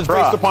college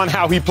based upon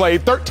how he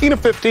played. 13 of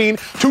 15,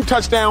 2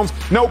 touchdowns,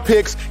 no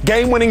picks,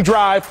 game-winning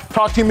drive.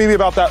 Talk to me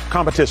about that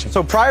competition.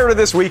 So prior to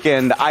this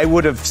weekend, I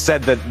would have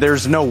said that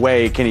there's no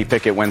way Kenny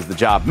Pickett wins the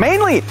job.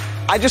 Mainly,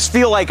 I just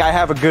feel like I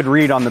have a good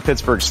read on the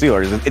Pittsburgh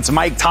Steelers. It's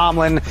Mike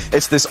Tomlin.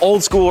 It's this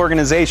old-school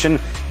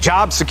organization,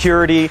 job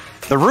security.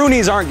 The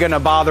Rooneys aren't going to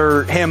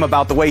bother him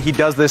about the way he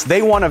does this.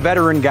 They want a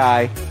veteran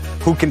guy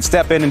who can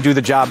step in and do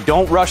the job.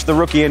 Don't rush the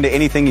rookie into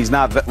anything he's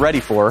not ready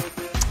for.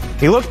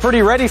 He looked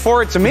pretty ready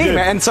for it to me,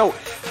 man. So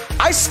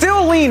I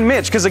still lean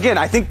Mitch because, again,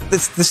 I think the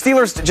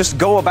Steelers just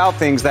go about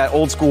things that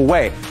old school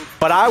way.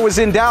 But I was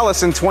in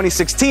Dallas in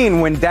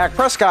 2016 when Dak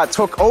Prescott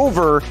took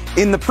over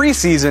in the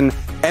preseason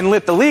and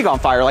lit the league on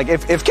fire. Like,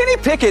 if Kenny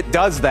Pickett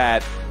does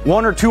that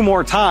 1 or 2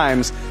 more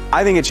times,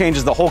 I think it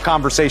changes the whole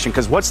conversation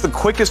because what's the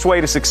quickest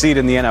way to succeed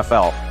in the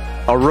NFL?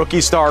 A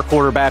rookie star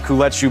quarterback who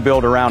lets you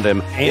build around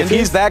him. If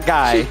he's that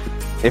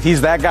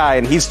guy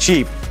and he's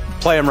cheap,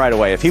 play him right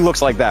away. If he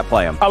looks like that,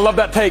 play him. I love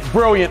that take.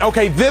 Brilliant.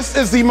 Okay, this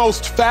is the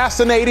most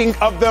fascinating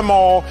of them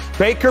all.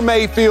 Baker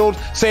Mayfield,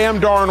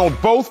 Sam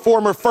Darnold, both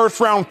former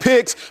first-round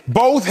picks.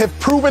 Both have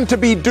proven to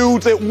be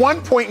dudes at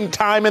one point in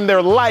time in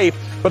their life,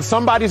 but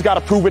somebody's got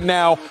to prove it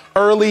now.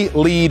 Early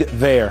lead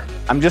there.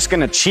 I'm just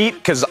going to cheat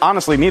because,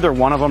 honestly, neither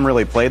one of them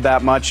really played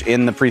that much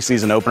in the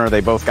preseason opener.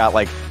 They both got,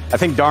 I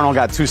think Darnold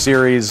got 2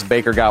 series,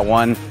 Baker got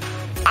 1.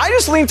 I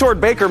just lean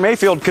toward Baker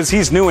Mayfield because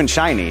he's new and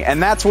shiny.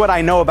 And that's what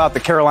I know about the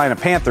Carolina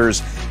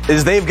Panthers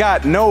is they've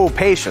got no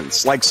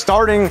patience. Like,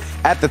 starting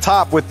at the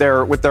top with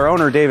their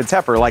owner, David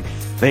Tepper. Like,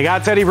 they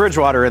got Teddy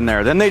Bridgewater in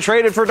there. Then they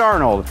traded for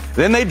Darnold.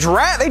 Then they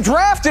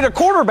drafted a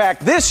quarterback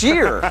this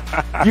year.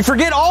 You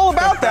forget all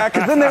about that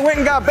because then they went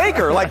and got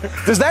Baker. Like,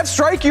 does that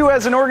strike you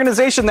as an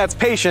organization that's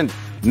patient?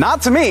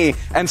 Not to me.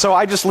 And so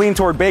I just lean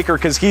toward Baker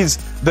because he's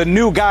the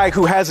new guy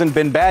who hasn't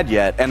been bad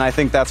yet. And I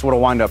think that's what will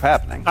wind up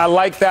happening. I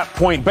like that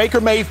point. Baker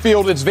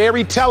Mayfield, it's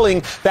very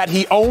telling that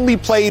he only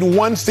played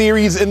 1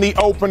 series in the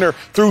opener,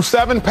 threw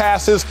 7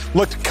 passes,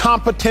 looked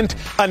competent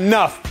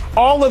enough.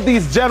 All of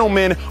these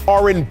gentlemen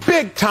are in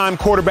big-time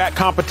quarterback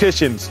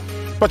competitions.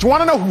 But you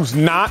want to know who's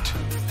not?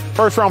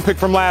 First-round pick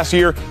from last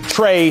year,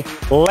 Trey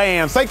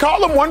Lance. They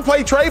call him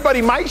one-play Trey, but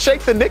he might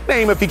shake the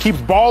nickname if he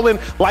keeps balling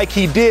like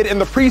he did in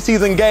the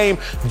preseason game.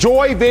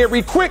 Joy,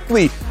 very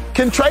quickly.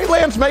 Can Trey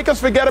Lance make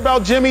us forget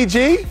about Jimmy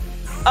G?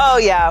 Oh,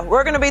 yeah.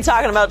 We're going to be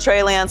talking about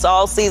Trey Lance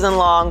all season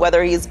long,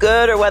 whether he's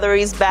good or whether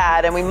he's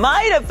bad. And we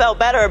might have felt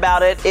better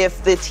about it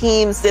if the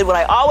teams did what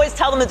I always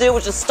tell them to do,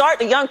 which is start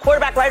a young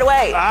quarterback right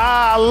away.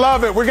 I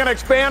love it. We're going to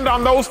expand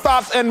on those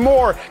thoughts and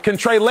more. Can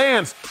Trey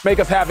Lance make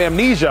us have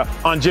amnesia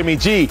on Jimmy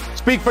G?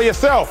 Speak for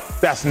yourself.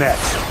 That's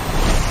next.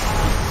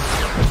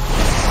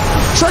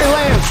 Trey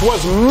Lance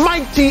was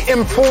mighty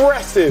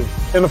impressive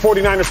in the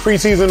 49ers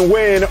preseason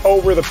win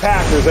over the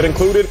Packers that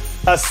included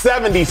a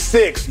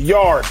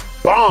 76-yard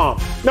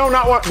bomb. No,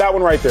 not that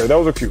one right there.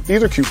 Those are cute.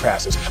 These are cute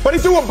passes. But he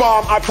threw a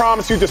bomb. I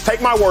promise you, just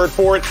take my word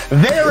for it.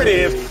 There it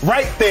is,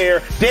 right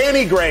there.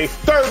 Danny Gray,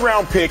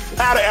 3rd-round pick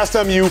out of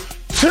SMU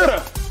to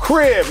the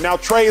crib. Now,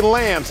 Trey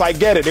Lance, I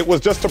get it. It was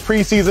just a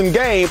preseason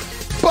game.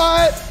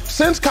 But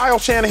since Kyle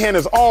Shanahan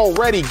has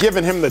already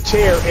given him the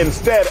chair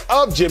instead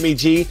of Jimmy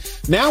G,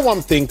 now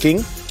I'm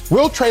thinking,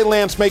 will Trey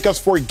Lance make us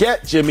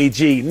forget Jimmy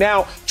G?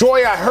 Now,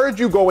 Joy, I heard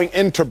you going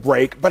into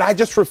break, but I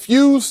just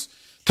refuse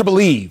to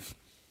believe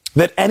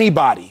that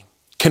anybody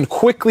can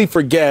quickly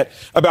forget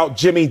about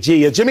Jimmy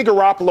G. A Jimmy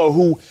Garoppolo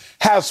who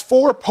has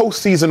 4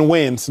 postseason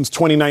wins since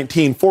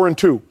 2019,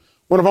 4-2,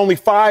 one of only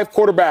 5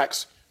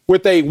 quarterbacks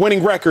with a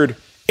winning record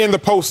in the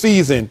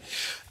postseason.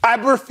 I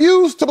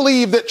refuse to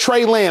believe that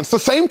Trey Lance, the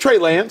same Trey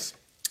Lance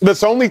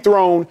that's only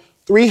thrown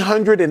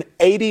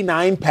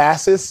 389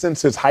 passes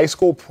since his high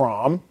school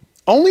prom,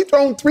 only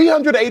thrown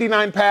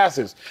 389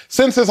 passes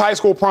since his high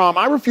school prom.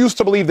 I refuse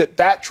to believe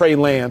that Trey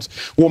Lance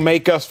will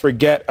make us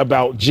forget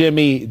about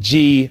Jimmy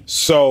G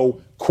so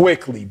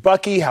quickly.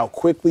 Bucky, how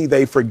quickly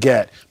they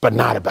forget, but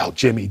not about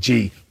Jimmy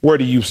G. Where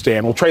do you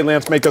stand? Will Trey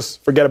Lance make us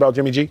forget about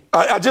Jimmy G?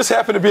 I just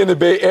happened to be in the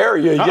Bay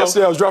Area.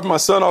 Yesterday I was dropping my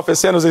son off at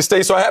San Jose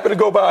State, so I happened to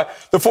go by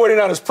the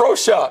 49ers Pro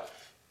Shop.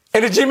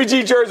 And the Jimmy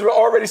G jerseys were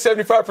already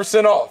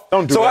 75% off.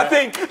 Don't do so that. I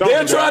think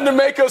they're trying to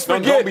make us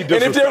forget. And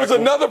if there was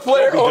another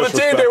player on the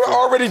team, they would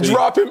already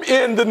drop him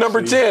in the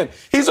number 10.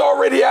 He's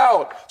already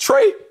out.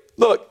 Trey,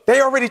 look,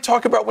 they already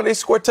talk about when they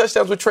score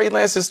touchdowns with Trey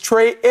Lance's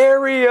Trey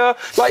area.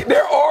 Like,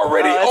 they're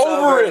already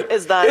over it.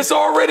 It's done. It's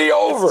already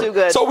over. It's too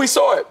good. So we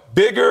saw it.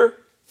 Bigger,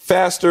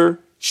 faster,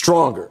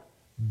 stronger.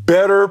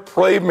 Better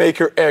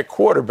playmaker at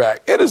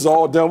quarterback. It is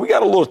all done. We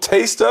got a little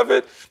taste of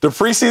it. The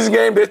preseason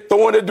game, they're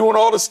doing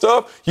all the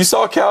stuff. You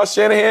saw Kyle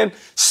Shanahan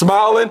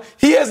smiling.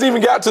 He hasn't even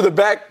got to the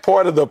back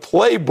part of the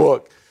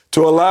playbook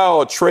to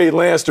allow Trey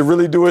Lance to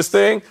really do his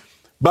thing.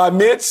 By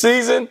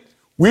mid-season,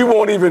 we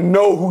won't even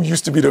know who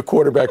used to be the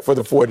quarterback for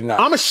the 49ers.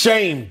 I'm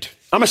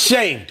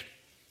ashamed.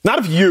 Not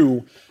of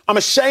you. I'm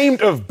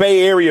ashamed of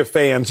Bay Area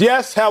fans.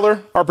 Yes,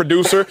 Heller, our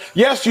producer.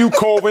 Yes, you,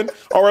 Colvin,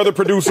 our other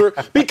producer.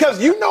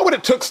 Because you know what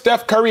it took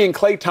Steph Curry and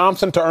Klay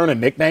Thompson to earn a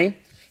nickname?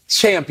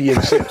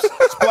 Championships.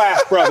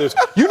 Splash Brothers.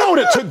 You know what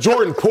it took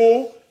Jordan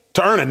Poole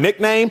to earn a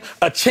nickname?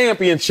 A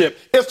championship.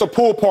 It's the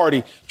pool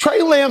party.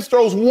 Trey Lance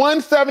throws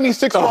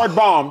 176-yard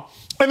bomb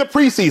in the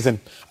preseason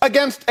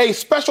against a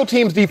special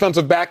teams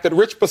defensive back that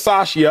Rich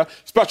Bisaccia,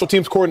 special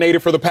teams coordinator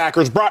for the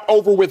Packers, brought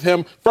over with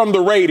him from the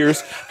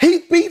Raiders. He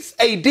beats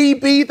a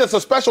DB that's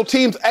a special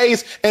teams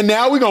ace, and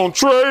now we're going to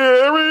Trey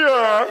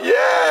area.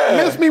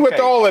 Yeah. Miss me with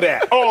all of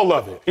that, all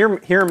of it.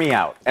 Hear me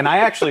out. And I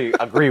actually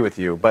agree with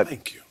you, but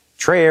Thank you.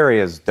 Trey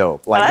Area is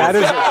dope. Like that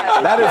is a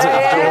dope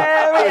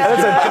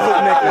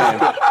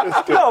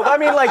nickname. No, I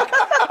mean, like,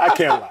 I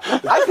can't lie.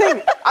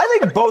 I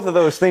think both of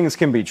those things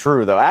can be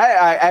true, though.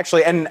 I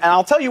actually, and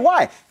I'll tell you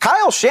why.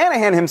 Kyle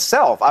Shanahan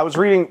himself, I was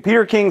reading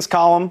Peter King's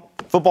column,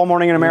 Football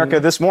Morning in America,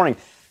 this morning.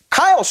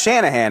 Kyle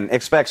Shanahan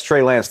expects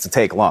Trey Lance to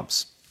take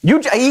lumps.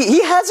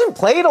 He hasn't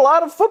played a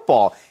lot of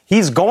football.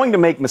 He's going to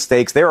make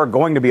mistakes. There are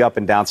going to be up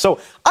and down. So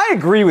I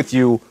agree with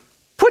you.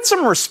 Put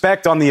some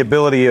respect on the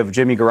ability of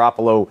Jimmy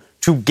Garoppolo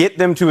to get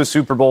them to a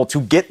Super Bowl,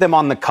 to get them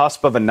on the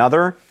cusp of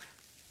another.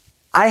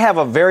 I have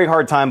a very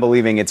hard time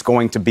believing it's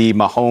going to be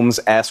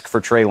Mahomes-esque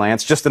for Trey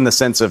Lance, just in the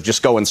sense of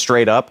just going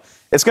straight up.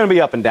 It's going to be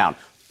up and down.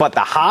 But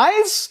the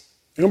highs?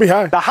 It's going to be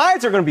high. The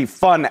highs are going to be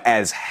fun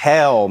as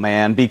hell,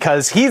 man,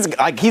 because he's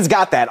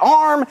got that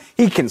arm.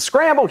 He can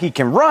scramble. He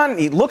can run.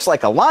 He looks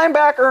like a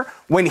linebacker.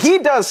 When he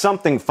does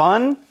something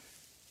fun,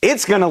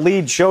 it's going to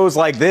lead shows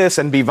like this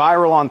and be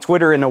viral on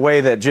Twitter in a way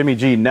that Jimmy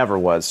G never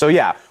was. So,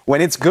 yeah, when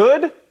it's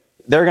good,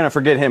 they're going to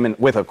forget him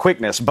with a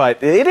quickness,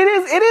 but it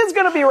is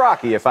going to be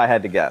rocky if I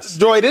had to guess.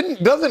 Joy,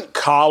 doesn't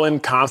Colin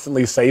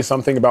constantly say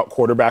something about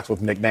quarterbacks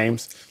with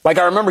nicknames? Like,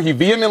 I remember he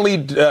vehemently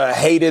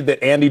hated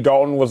that Andy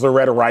Dalton was a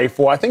red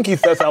rifle. I think he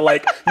says how,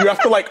 like, you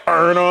have to, like,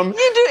 earn them.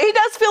 He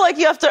does feel like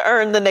you have to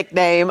earn the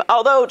nickname,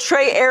 although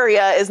Trey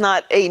Area is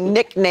not a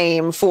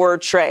nickname for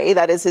Trey.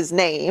 That is his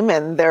name,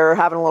 and they're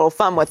having a little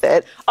fun with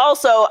it.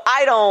 Also,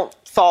 I don't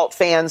fault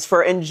fans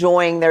for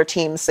enjoying their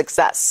team's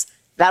success.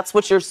 That's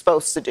what you're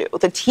supposed to do.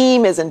 The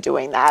team isn't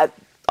doing that.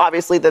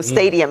 Obviously, the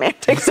stadium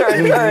antics are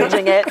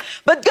encouraging it.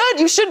 But good,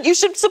 you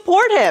should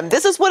support him.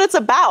 This is what it's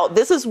about.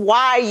 This is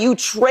why you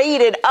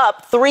traded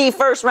up 3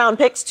 first-round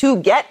picks to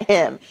get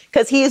him,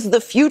 because he is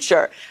the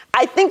future.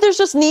 I think there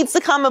just needs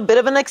to come a bit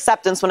of an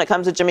acceptance when it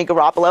comes to Jimmy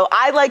Garoppolo.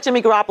 I like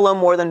Jimmy Garoppolo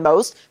more than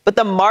most, but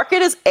the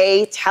market is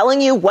telling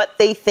you what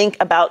they think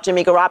about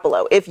Jimmy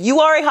Garoppolo. If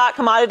you are a hot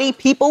commodity,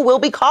 people will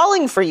be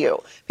calling for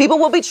you. People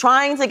will be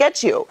trying to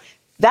get you.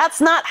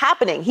 That's not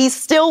happening. He's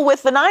still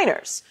with the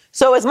Niners.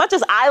 So as much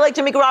as I like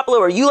Jimmy Garoppolo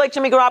or you like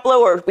Jimmy Garoppolo,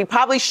 or we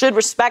probably should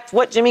respect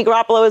what Jimmy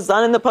Garoppolo has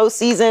done in the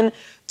postseason,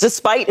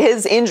 despite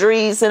his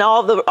injuries and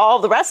all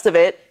the rest of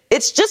it,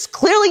 it's just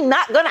clearly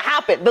not going to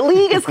happen. The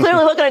league is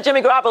clearly looking at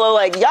Jimmy Garoppolo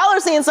like, y'all are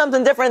seeing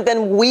something different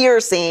than we're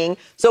seeing.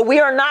 So we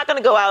are not going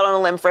to go out on a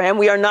limb for him.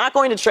 We are not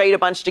going to trade a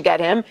bunch to get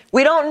him.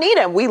 We don't need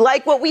him. We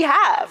like what we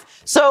have.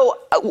 So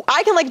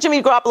I can like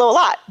Jimmy Garoppolo a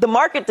lot. The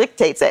market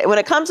dictates it. When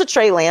it comes to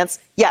Trey Lance,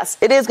 yes,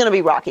 it is going to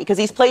be rocky because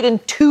he's played in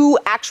 2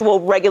 actual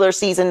regular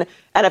season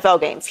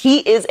NFL games. He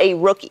is a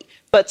rookie.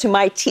 But to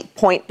my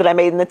point that I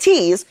made in the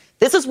tease,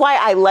 This is why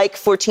I like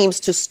for teams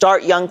to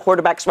start young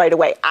quarterbacks right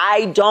away.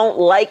 I don't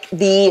like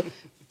the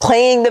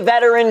playing the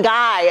veteran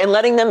guy and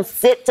letting them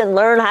sit and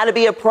learn how to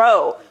be a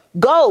pro.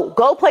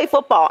 Go play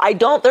football.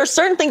 There's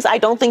certain things I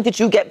don't think that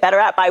you get better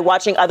at by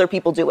watching other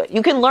people do it.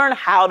 You can learn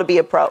how to be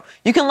a pro.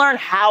 You can learn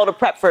how to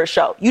prep for a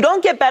show. You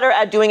don't get better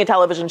at doing a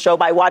television show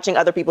by watching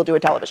other people do a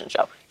television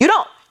show. You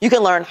don't. You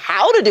can learn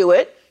how to do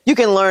it. You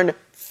can learn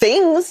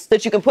things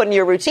that you can put in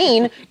your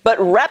routine, but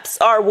reps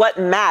are what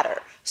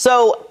matter.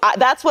 So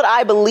that's what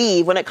I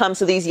believe when it comes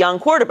to these young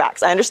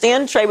quarterbacks. I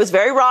understand Trey was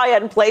very raw. He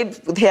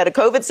had a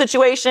COVID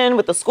situation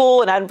with the school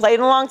and hadn't played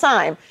in a long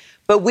time.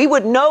 But we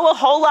would know a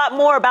whole lot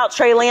more about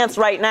Trey Lance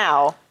right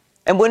now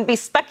and wouldn't be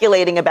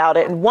speculating about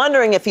it and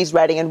wondering if he's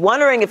ready and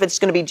wondering if it's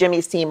going to be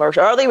Jimmy's team or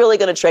are they really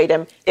going to trade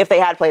him if they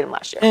had played him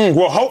last year.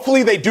 Well,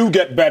 hopefully they do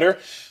get better.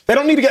 They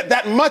don't need to get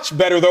that much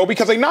better, though,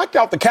 because they knocked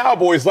out the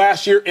Cowboys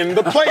last year in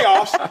the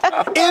playoffs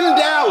in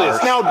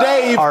Dallas. Now,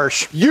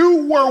 Dave,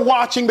 you were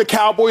watching the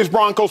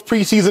Cowboys-Broncos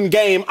preseason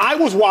game. I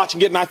was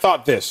watching it, and I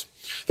thought this.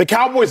 The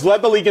Cowboys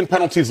led the league in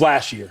penalties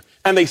last year,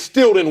 and they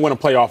still didn't win a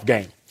playoff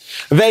game.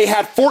 They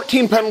had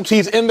 14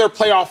 penalties in their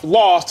playoff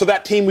loss to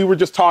that team we were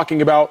just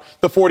talking about,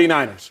 the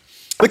 49ers.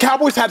 The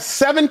Cowboys had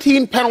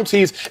 17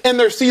 penalties in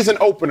their season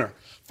opener.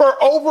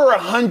 For over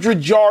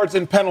 100 yards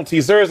in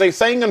penalties, there is a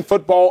saying in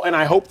football, and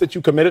I hope that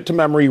you commit it to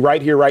memory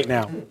right here, right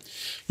now.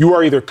 You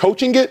are either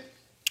coaching it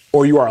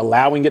or you are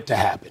allowing it to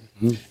happen.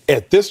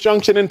 At this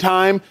junction in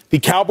time, the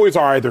Cowboys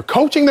are either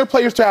coaching their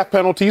players to have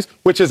penalties,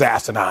 which is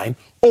asinine,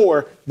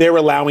 or they're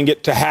allowing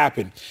it to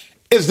happen.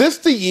 Is this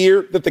the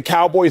year that the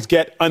Cowboys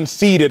get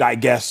unseated, I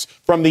guess,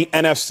 from the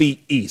NFC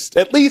East?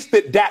 At least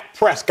that Dak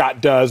Prescott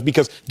does,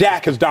 because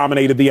Dak has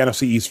dominated the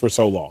NFC East for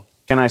so long.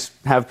 Can I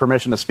have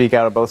permission to speak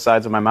out of both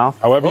sides of my mouth?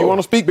 However you want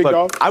to speak, big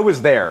dog. I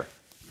was there.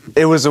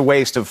 It was a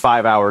waste of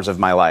 5 hours of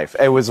my life.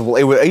 It was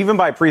even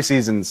by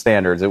preseason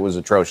standards, it was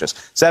atrocious.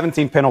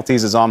 17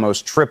 penalties is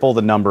almost triple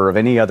the number of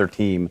any other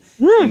team.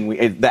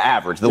 The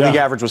average. The league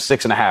average was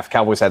 6.5.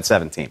 Cowboys had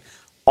 17.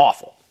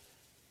 Awful.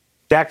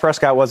 Dak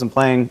Prescott wasn't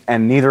playing,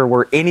 and neither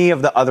were any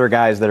of the other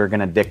guys that are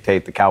going to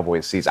dictate the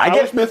Cowboys season. I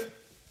get Smith.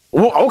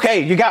 Well, okay,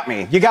 you got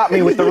me. You got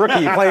me with the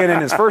rookie playing in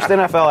his first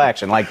NFL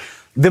action. Like,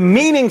 the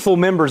meaningful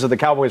members of the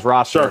Cowboys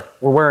roster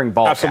were wearing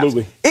ball caps.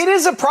 Absolutely. It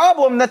is a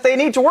problem that they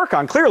need to work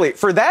on, clearly.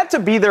 For that to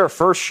be their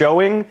first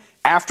showing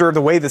after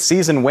the way the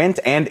season went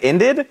and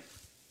ended,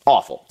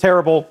 awful.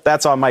 Terrible.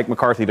 That's on Mike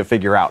McCarthy to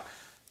figure out.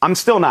 I'm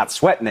still not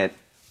sweating it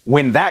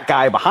when that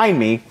guy behind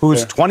me,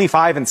 who's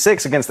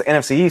 25-6 against the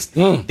NFC East,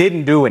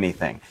 didn't do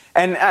anything.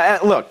 And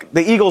look,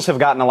 the Eagles have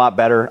gotten a lot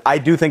better. I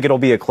do think it'll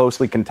be a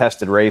closely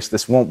contested race.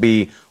 This won't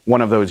be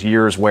one of those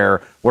years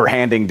where we're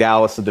handing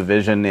Dallas the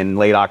division in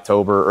late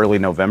October, early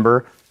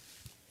November.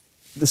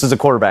 This is a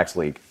quarterback's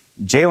league.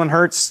 Jalen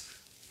Hurts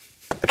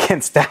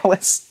against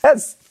Dallas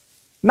has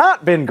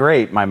not been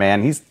great, my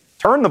man. He's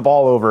turned the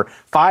ball over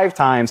 5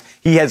 times.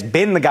 He has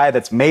been the guy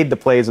that's made the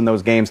plays in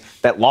those games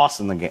that lost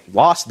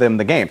them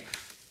the game.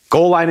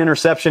 Goal line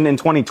interception in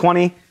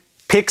 2020,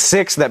 pick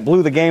 6 that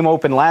blew the game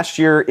open last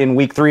year in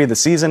week 3 of the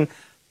season.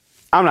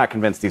 I'm not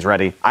convinced he's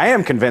ready. I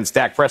am convinced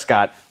Dak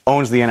Prescott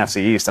owns the NFC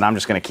East, and I'm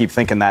just going to keep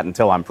thinking that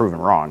until I'm proven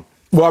wrong.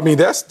 Well, I mean,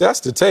 that's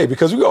the take,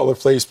 because we all have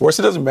played sports.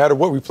 It doesn't matter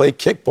what we play,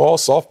 kickball,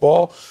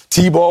 softball,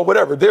 t-ball,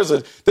 whatever. There's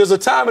a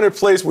time and a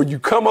place where you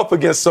come up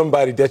against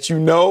somebody that you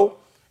know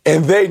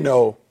and they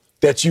know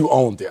that you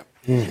own them.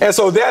 And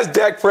so that's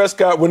Dak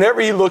Prescott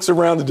whenever he looks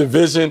around the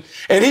division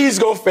and he's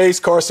going to face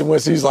Carson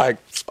Wentz. He's like,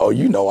 oh,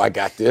 you know I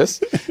got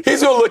this.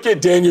 He's going to look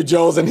at Daniel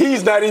Jones and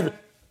he's not even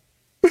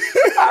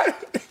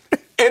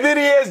and then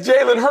he has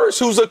Jalen Hurts,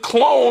 who's a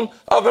clone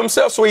of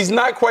himself. So he's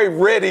not quite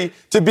ready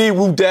to be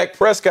who Dak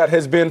Prescott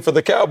has been for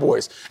the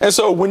Cowboys. And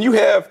so when you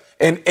have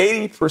an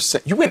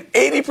 80%, you win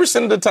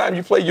 80% of the time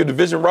you play your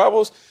division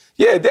rivals.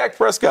 Yeah, Dak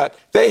Prescott,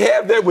 they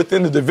have that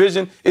within the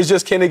division. It's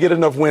just, can they get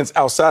enough wins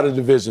outside of the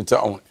division to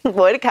own it?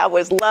 Boy, the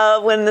Cowboys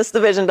love winning this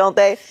division, don't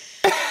they?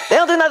 They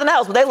don't do nothing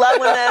else, but they love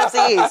winning the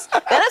NFC East. The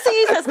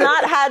NFC East has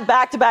not had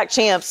back-to-back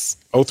champs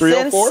 03,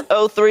 since 04?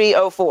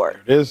 03-04.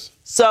 It is.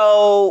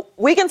 So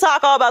we can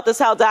talk all about this,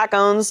 how Dak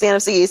owns the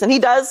NFC East, and he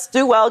does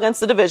do well against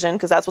the division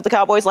because that's what the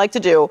Cowboys like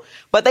to do.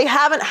 But they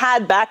haven't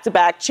had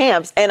back-to-back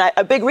champs, and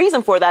a big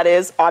reason for that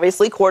is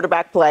obviously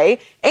quarterback play,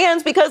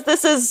 and because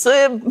this is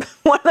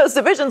one of those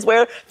divisions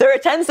where there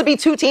tends to be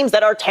 2 teams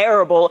that are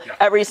terrible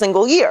every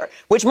single year,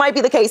 which might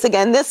be the case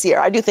again this year.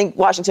 I do think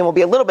Washington will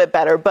be a little bit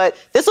better, but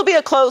this will be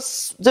a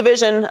close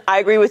division. I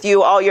agree with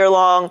you all year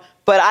long.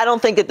 But I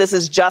don't think that this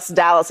is just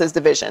Dallas's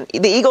division.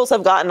 The Eagles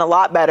have gotten a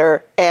lot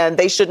better, and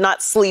they should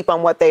not sleep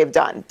on what they've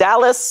done.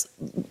 Dallas,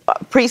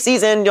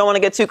 preseason, don't want to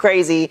get too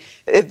crazy.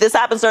 If this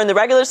happens during the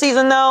regular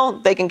season,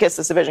 though, they can kiss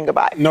this division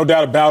goodbye. No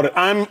doubt about it.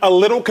 I'm a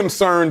little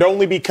concerned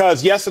only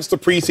because, yes, it's the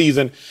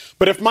preseason,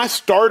 but if my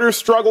starters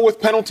struggle with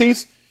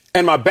penalties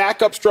and my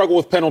backups struggle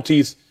with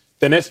penalties,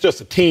 then it's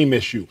just a team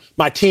issue.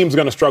 My team's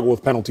going to struggle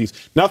with penalties.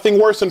 Nothing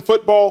worse in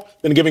football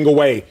than giving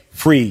away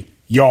free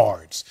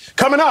yards.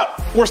 Coming up,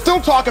 we're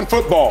still talking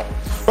football,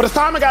 but it's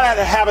time I got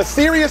to have a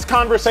serious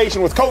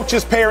conversation with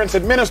coaches, parents,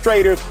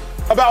 administrators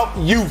about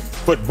youth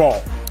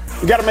football.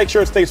 We got to make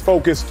sure it stays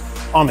focused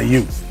on the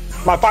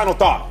youth. My final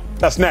thought.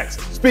 That's next.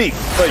 Speak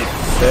for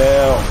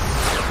yourself.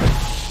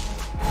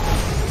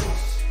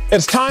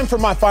 It's time for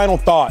my final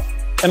thought,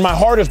 and my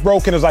heart is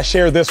broken as I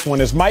share this one,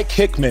 as Mike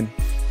Hickman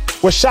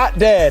was shot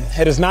dead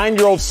at his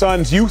 9-year-old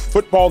son's youth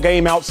football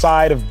game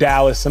outside of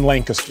Dallas and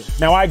Lancaster.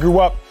 Now, I grew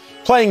up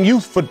playing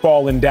youth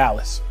football in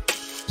Dallas,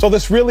 so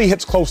this really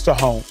hits close to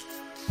home.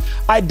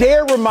 I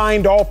dare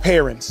remind all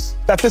parents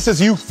that this is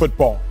youth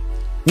football,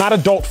 not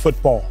adult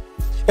football.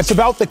 It's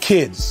about the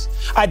kids.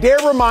 I dare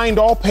remind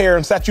all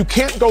parents that you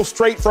can't go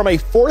straight from a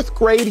 4th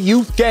grade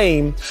youth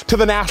game to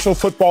the National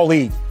Football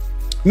League.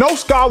 No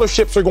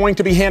scholarships are going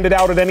to be handed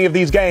out at any of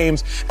these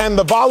games, and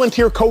the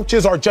volunteer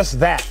coaches are just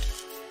that,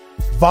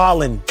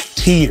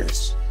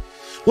 volunteers.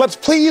 Let's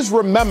please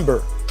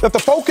remember that the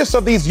focus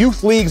of these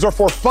youth leagues are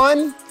for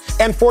fun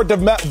and for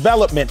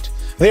development.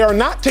 They are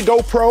not to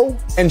go pro,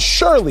 and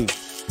surely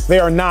they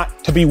are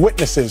not to be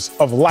witnesses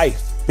of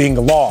life being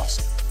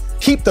lost.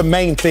 Keep the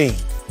main thing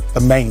the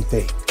main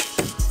thing.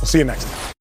 We'll see you next time.